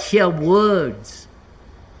or hear words.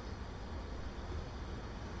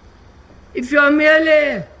 If you are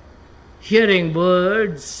merely hearing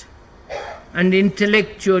words and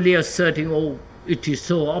intellectually asserting, oh, it is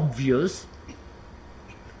so obvious,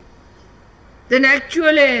 then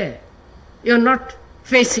actually you're not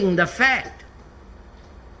facing the fact.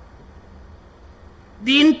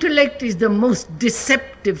 The intellect is the most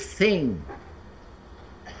deceptive thing.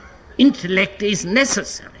 Intellect is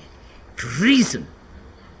necessary to reason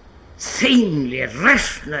sanely,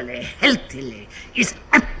 rationally, healthily, is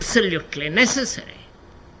absolutely necessary.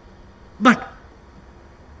 But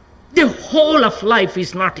the whole of life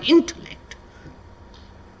is not intellect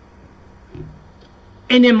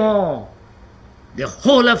anymore. The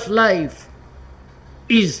whole of life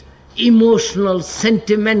is emotional,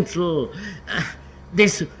 sentimental,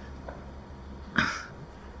 this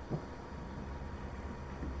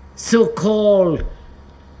so-called,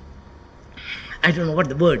 I don't know what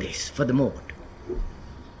the word is for the moment.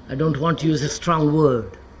 I don't want to use a strong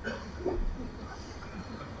word.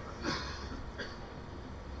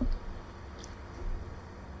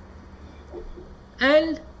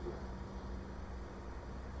 And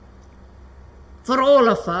for all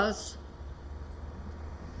of us,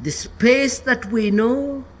 the space that we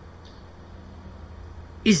know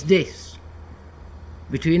is this,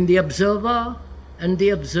 between the observer and the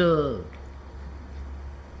observed.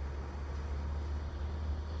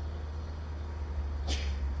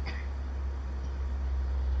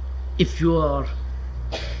 If you are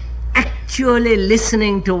actually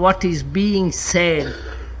listening to what is being said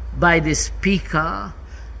by the speaker,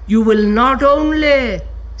 you will not only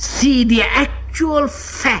see the actual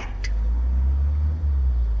fact,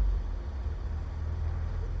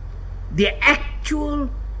 the actual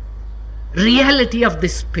reality of the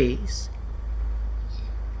space,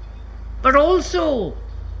 but also,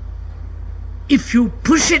 if you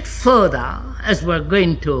push it further, as we're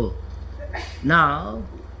going to now,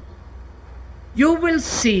 you will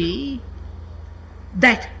see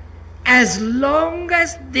that as long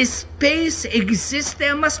as this space exists,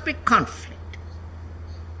 there must be conflict.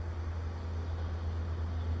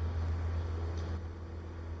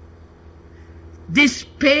 This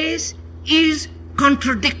space is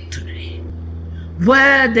contradictory.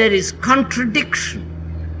 Where there is contradiction,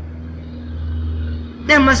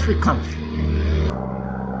 there must be conflict.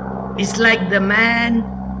 is like the man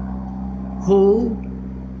who,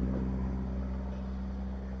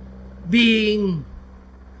 being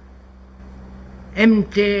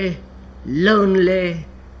empty, lonely,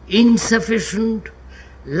 insufficient,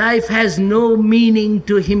 life has no meaning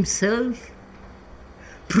to himself,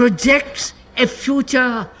 projects a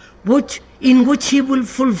future in which he will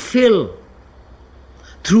fulfill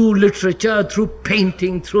through literature, through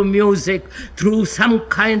painting, through music, through some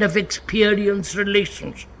kind of experience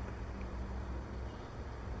relationship.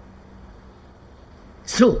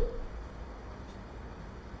 So,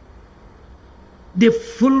 the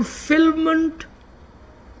fulfillment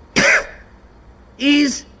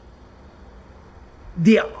is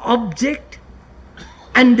the object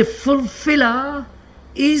and the fulfiller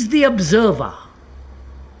is the observer.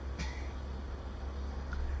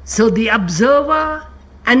 So the observer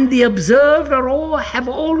and the observed have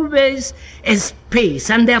always a space,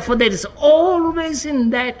 and therefore there is always in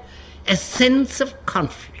that a sense of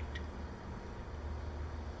conflict.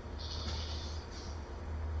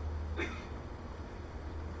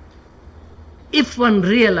 If one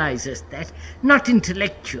realizes that, not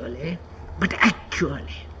intellectually, but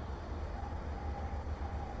actually,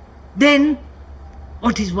 then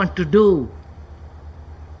what is one to do?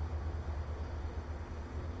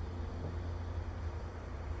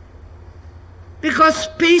 Because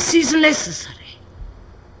space is necessary.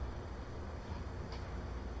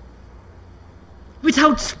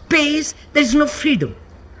 Without space, there is no freedom.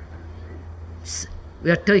 We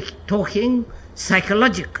are talking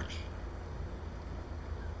psychologically.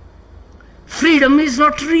 Freedom is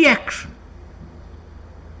not reaction.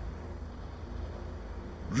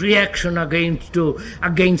 Reaction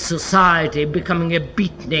against society, becoming a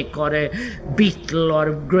beatnik or a beetle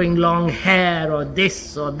or growing long hair or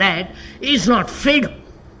this or that is not freedom.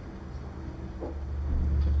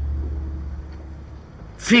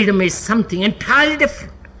 Freedom is something entirely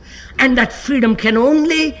different. And that freedom can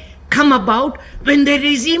only come about when there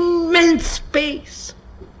is immense space.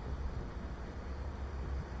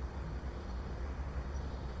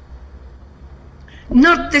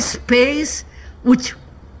 Not the space which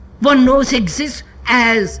one knows exists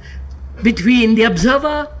as between the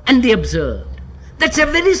observer and the observed. That's a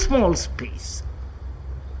very small space.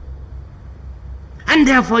 And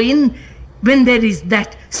therefore, when there is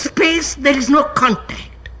that space, there is no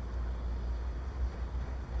contact.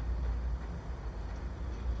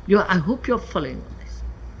 I hope you're following on this.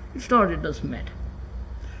 If not, it doesn't matter.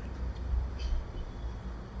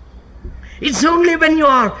 It's only when you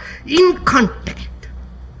are in contact,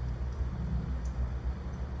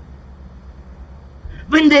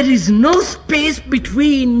 when there is no space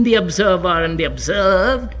between the observer and the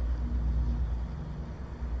observed,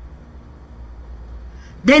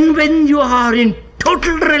 then when you are in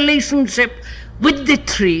total relationship with the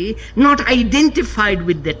tree, not identified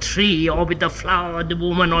with the tree or with the flower or the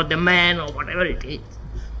woman or the man or whatever it is,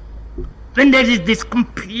 when there is this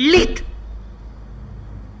complete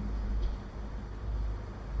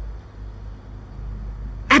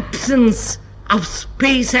absence of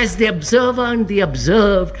space as the observer and the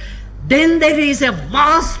observed, then there is a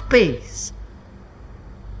vast space.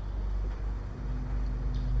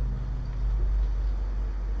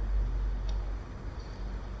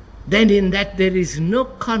 Then in that there is no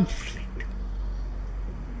conflict.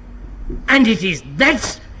 And it is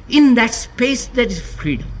in that space there is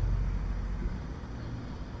freedom.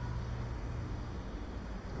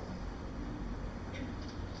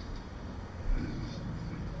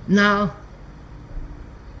 Now,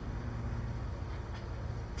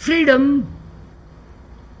 freedom,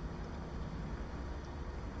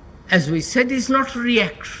 as we said, is not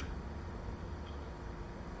reaction.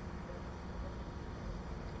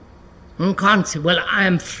 One can't say, well, I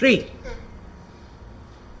am free.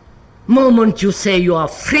 Moment you say you are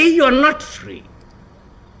free, you are not free.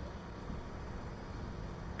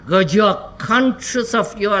 Because you are conscious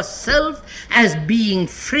of yourself as being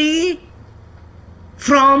free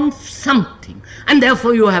from something. And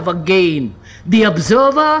therefore you have again the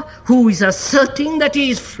observer who is asserting that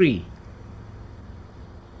he is free.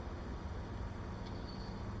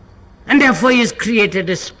 And therefore he has created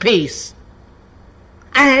a space.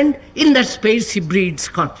 And in that space he breeds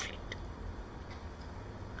conflict.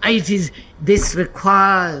 This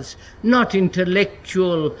requires not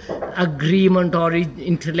intellectual agreement or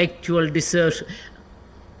intellectual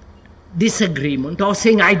disagreement or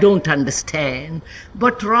saying I don't understand,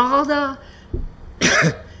 but rather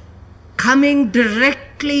coming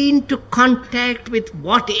directly into contact with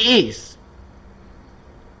what is.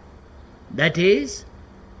 That is,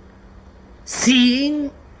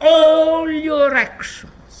 seeing all your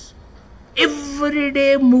actions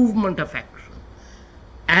everyday movement of action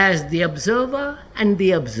as the observer and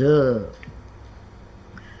the observed.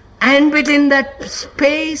 And within that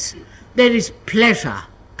space there is pleasure,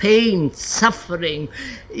 pain, suffering,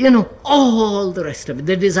 all the rest of it.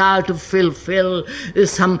 The desire to fulfill,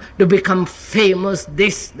 to become famous,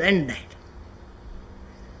 this and that.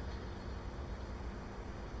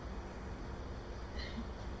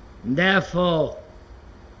 Therefore,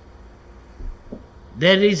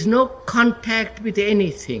 there is no contact with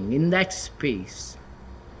anything in that space.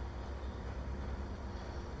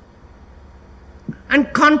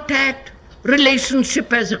 And contact,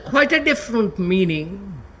 relationship has quite a different meaning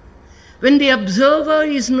when the observer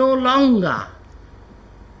is no longer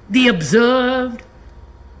the observed,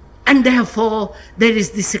 and therefore there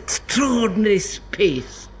is this extraordinary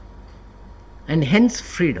space and hence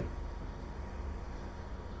freedom.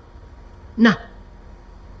 Now,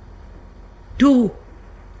 to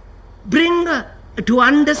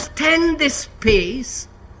understand this space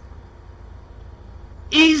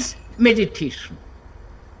is meditation.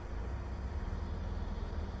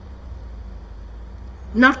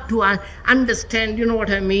 Not to understand, you know what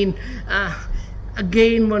I mean?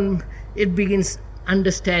 Again, when it begins,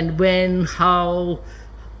 understand when, how,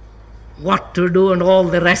 what to do and all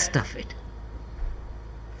the rest of it.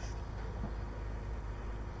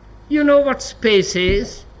 You know what space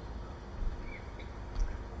is?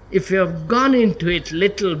 If you have gone into it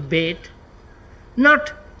little bit,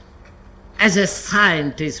 not as a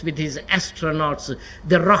scientist with his astronauts,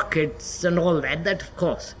 the rockets and all that of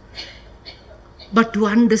course, but to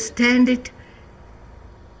understand it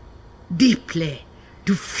deeply,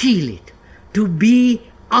 to feel it, to be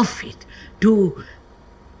of it, to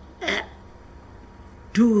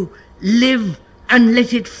live and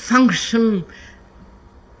let it function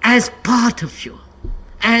as part of you,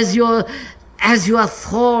 as your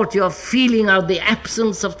thought, your feeling of the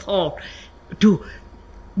absence of thought. To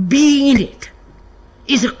be in it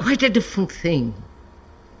is quite a different thing.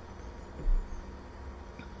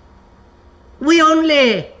 We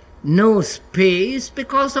only know space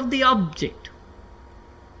because of the object.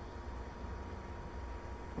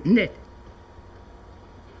 Isn't it?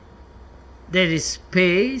 There is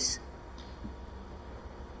space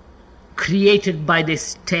created by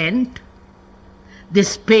this tent, the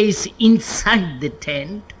space inside the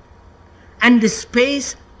tent, and the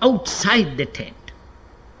space outside the tent.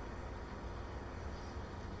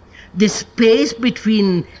 The space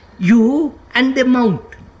between you and the mountain.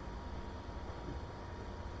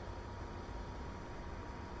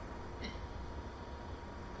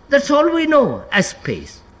 That's all we know as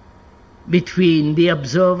space, between the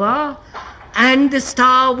observer and the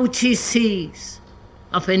star which he sees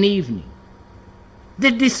of an evening.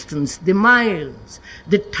 The distance, the miles,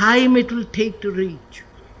 the time it will take to reach.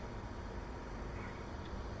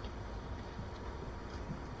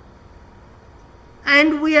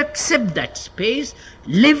 And we accept that space,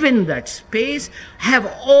 live in that space, have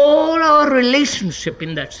all our relationship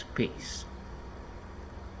in that space.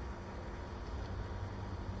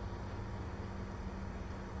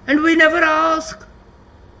 And we never ask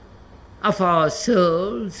of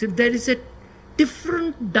ourselves if there is a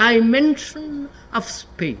different dimension of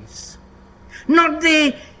space. Not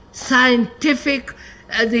the scientific,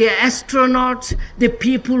 the astronauts, the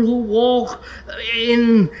people who walk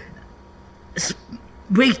in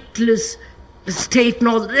weightless state, and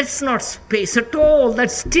all. That's not space at all.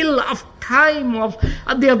 That's still of time of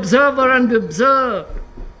the observer and the observed.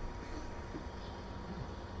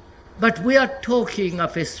 But we are talking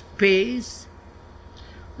of a space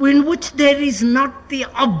in which there is not the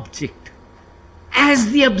object as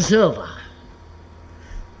the observer.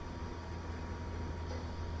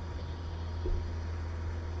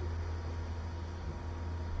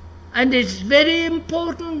 And it's very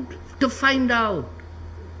important to find out.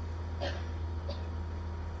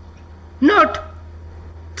 Not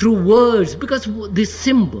through words, because the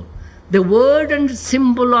symbol, the word and the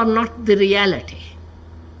symbol are not the reality.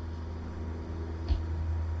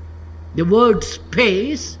 The word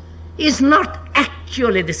space is not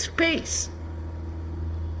actually the space.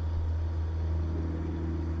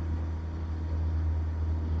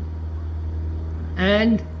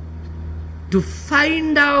 And to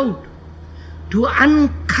find out, to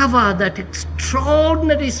uncover that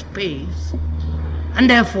extraordinary space, and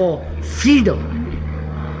therefore freedom.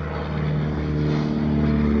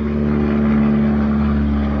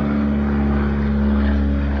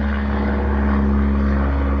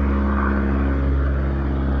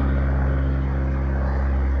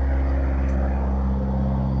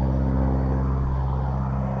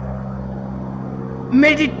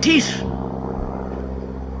 Meditation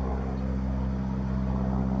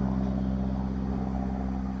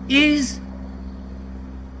is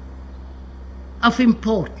of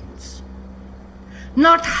importance.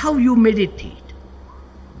 Not how you meditate,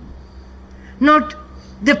 not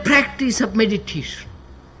the practice of meditation,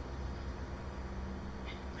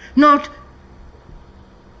 not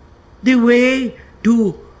the way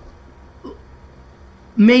to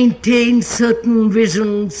maintain certain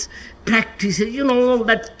visions, practices, all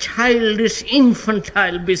that childish,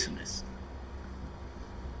 infantile business,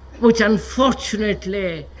 which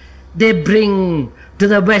unfortunately they bring to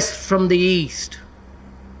the West from the East.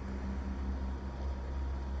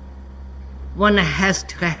 One has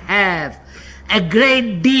to have a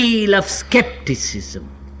great deal of skepticism,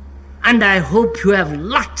 and I hope you have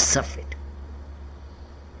lots of it.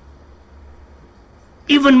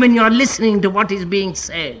 Even when you are listening to what is being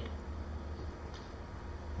said.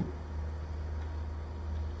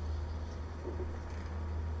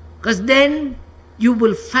 Because then you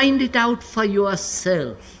will find it out for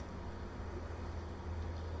yourself.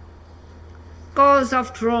 Because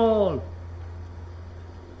after all,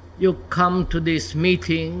 you come to these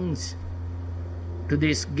meetings, to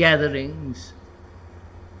these gatherings,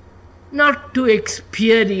 not to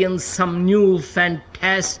experience some new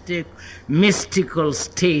fantastic mystical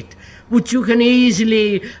state which you can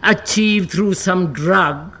easily achieve through some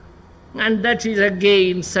drug, and that is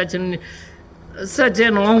again such an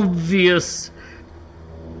obvious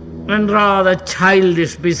and rather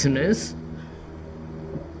childish business.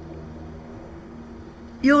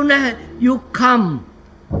 You come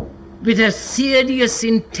with a serious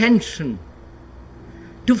intention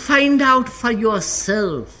to find out for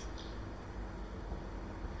yourself,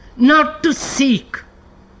 not to seek,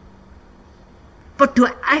 but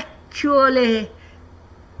to actually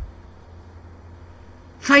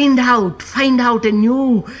find out a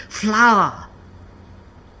new flower,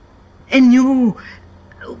 a new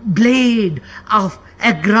blade of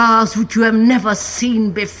a grass which you have never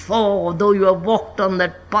seen before, though you have walked on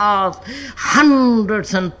that path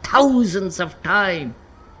hundreds and thousands of times.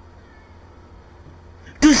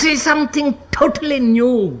 To see something totally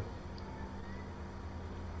new.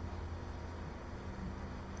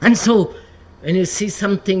 And so, when you see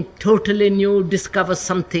something totally new, discover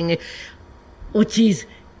something which is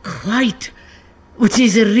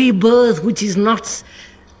a rebirth, which is not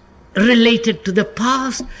related to the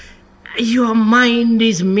past, your mind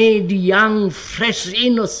is made young, fresh,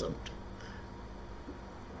 innocent.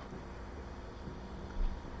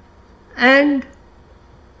 And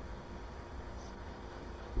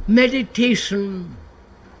meditation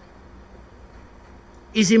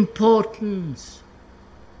is important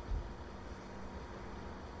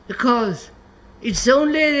because it's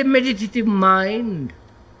only the meditative mind,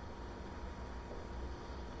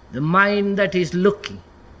 the mind that is looking,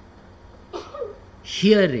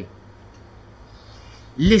 hearing,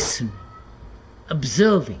 listening,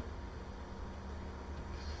 observing,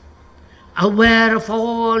 aware of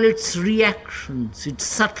all its reactions, its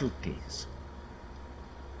subtleties,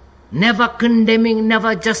 never condemning,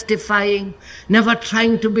 never justifying, never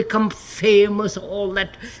trying to become famous, all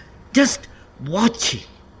that, just watching.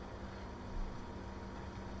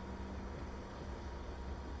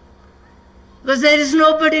 Because there is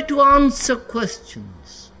nobody to answer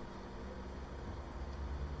questions.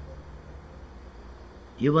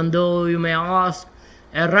 Even though you may ask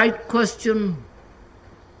a right question,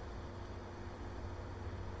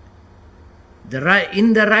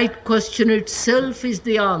 in the right question itself is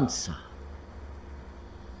the answer.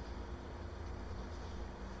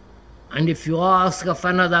 And if you ask of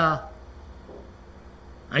another,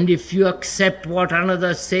 and if you accept what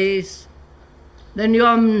another says, then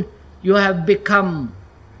you have become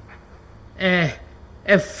a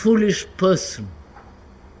foolish person.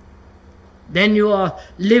 Then you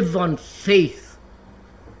live on faith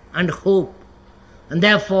and hope, and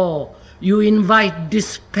therefore you invite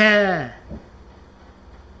despair,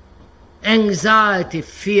 anxiety,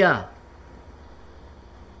 fear.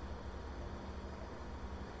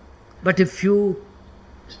 But if you,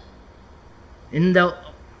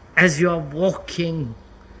 as you are walking,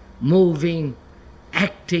 moving,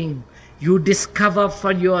 acting, you discover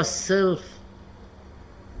for yourself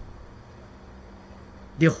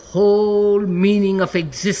the whole meaning of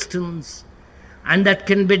existence, and that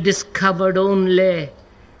can be discovered only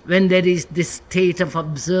when there is this state of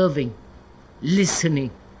observing,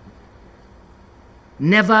 listening,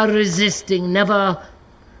 never resisting, never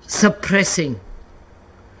suppressing,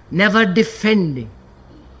 never defending.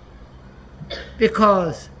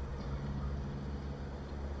 Because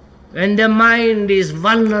when the mind is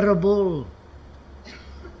vulnerable,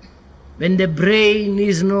 when the brain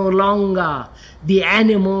is no longer the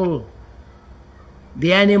animal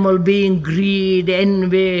The animal being greed,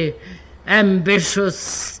 envy,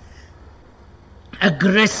 ambitious,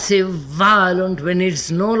 aggressive, violent, when it's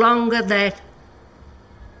no longer that,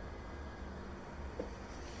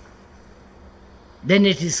 then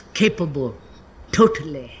it is capable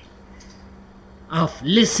totally of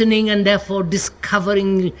listening and therefore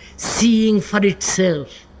discovering, seeing for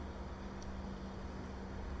itself.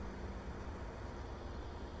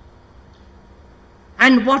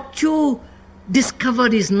 And what you discover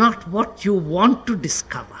is not what you want to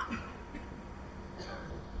discover.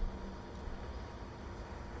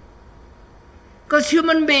 Because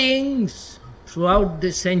human beings, throughout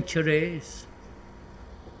the centuries,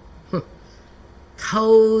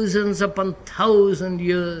 thousands upon thousand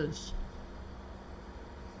years,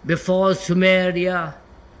 before Sumeria,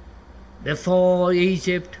 before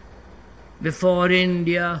Egypt, before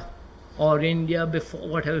India, or India, before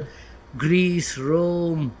whatever, Greece,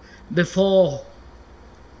 Rome, before,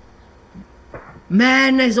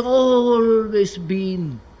 man has always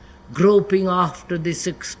been groping after this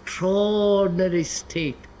extraordinary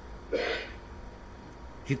state.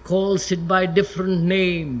 He calls it by different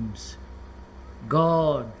names: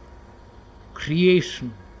 God,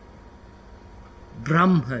 creation,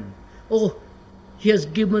 Brahman. Oh, he has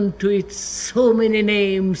given to it so many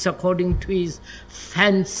names according to his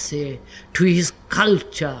fancy, to his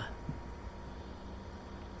culture.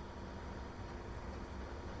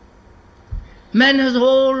 Man has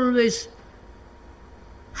always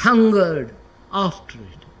hungered after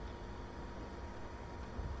it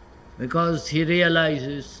because he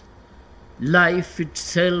realizes life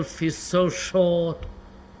itself is so short.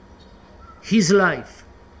 His life,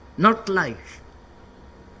 not life.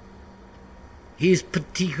 His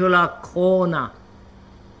particular corner.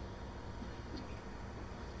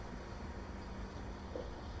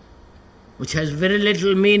 Which has very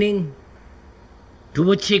little meaning, to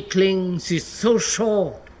which he clings, is so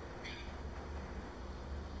short.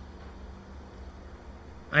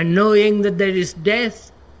 And knowing that there is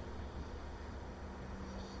death,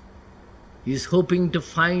 he is hoping to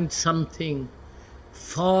find something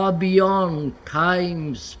far beyond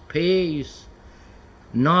time, space,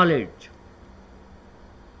 knowledge.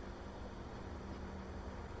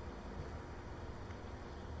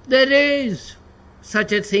 There is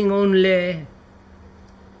such a thing only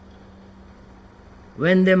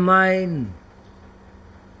when the mind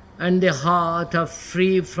and the heart are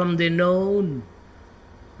free from the known,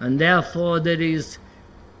 and therefore there is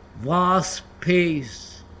vast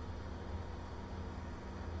space.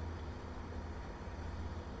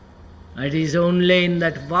 It is only in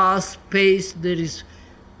that vast space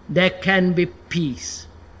there can be peace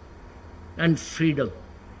and freedom.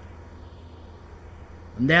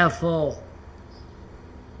 And therefore,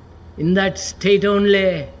 in that state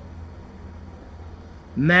only,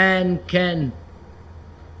 man can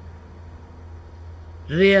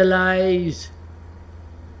realize,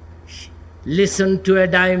 listen to a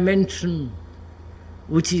dimension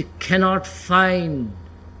which he cannot find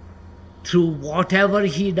through whatever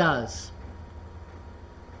he does.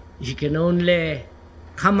 He can only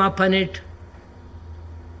come upon it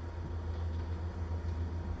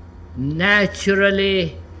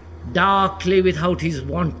naturally, darkly, without his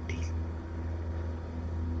wanting.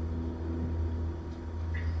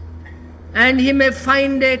 And he may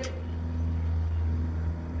find it,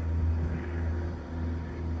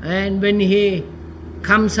 and when he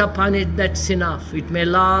comes upon it, that's enough. It may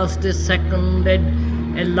last a second,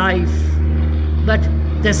 a life, but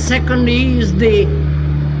the second is the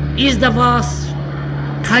vast,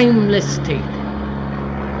 timeless state.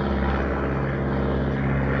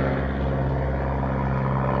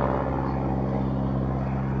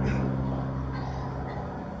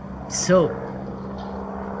 So,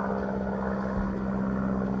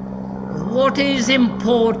 what is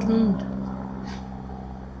important?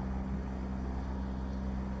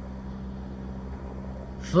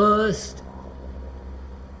 First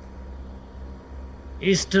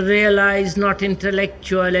is to realize, not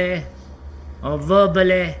intellectually or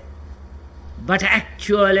verbally, but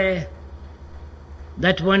actually,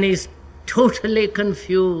 that one is totally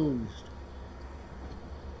confused,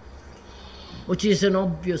 which is an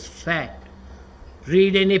obvious fact.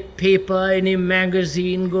 Read any paper, any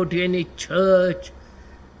magazine, go to any church,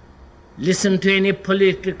 listen to any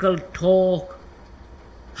political talk.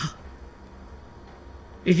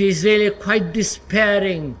 It is really quite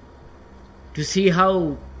despairing to see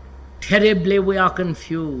how terribly we are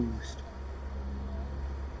confused.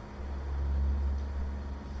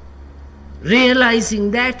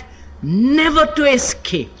 Realizing that, never to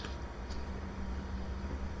escape.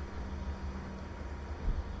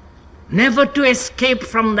 never to escape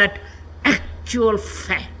from that actual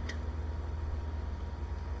fact.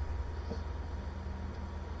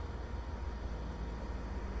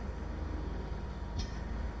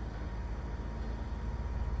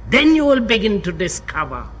 Then you will begin to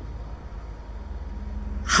discover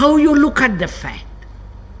how you look at the fact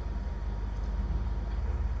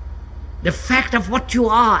of what you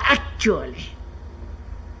are actually,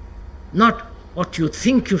 not what you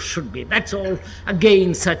think you should be. That's all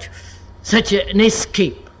again such an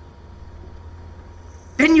escape.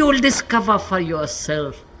 Then you will discover for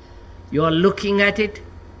yourself you are looking at it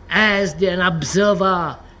as an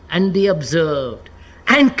observer and the observed,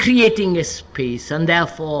 and creating a space, and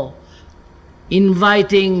therefore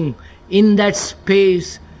inviting in that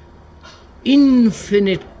space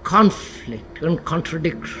infinite conflict and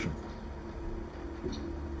contradiction.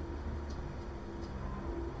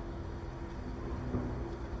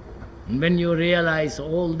 And when you realize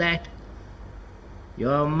all that,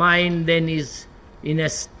 your mind then is in a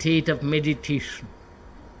state of meditation.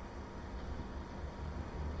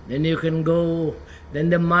 Then you can go, then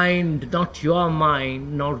the mind, not your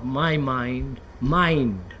mind, not my mind,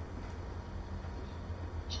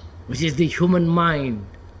 which is the human mind.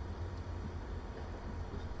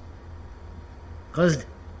 Because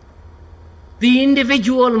the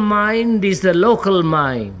individual mind is the local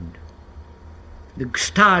mind, the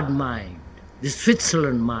Gstad mind, the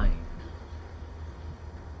Switzerland mind,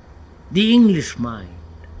 the English mind,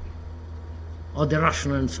 or the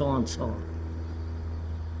Russian, and so on and so on.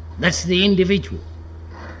 That's the individual.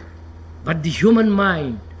 But the human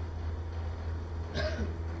mind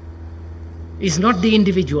is not the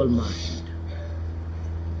individual mind.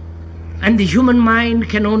 And the human mind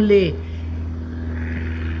can only,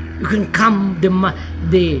 you can come,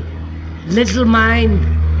 the little mind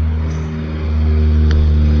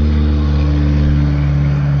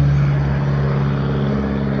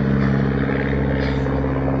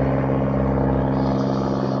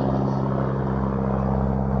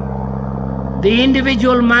the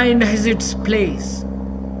individual mind has its place.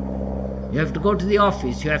 You have to go to the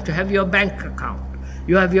office, you have to have your bank account,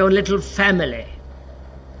 you have your little family.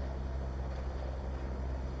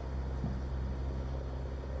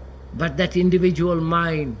 But that individual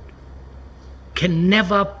mind can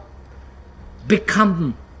never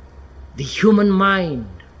become the human mind.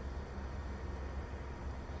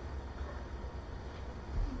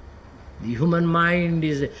 The human mind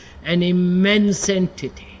is an immense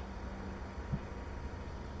entity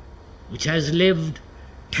which has lived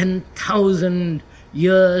 10,000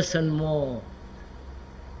 years and more.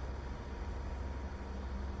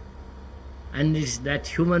 And it's that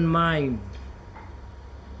human mind,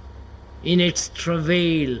 in its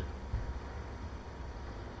travail,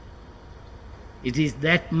 it is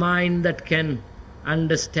that mind that can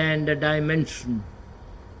understand a dimension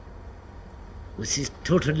which is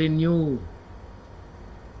totally new,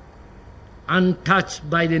 untouched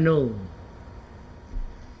by the known.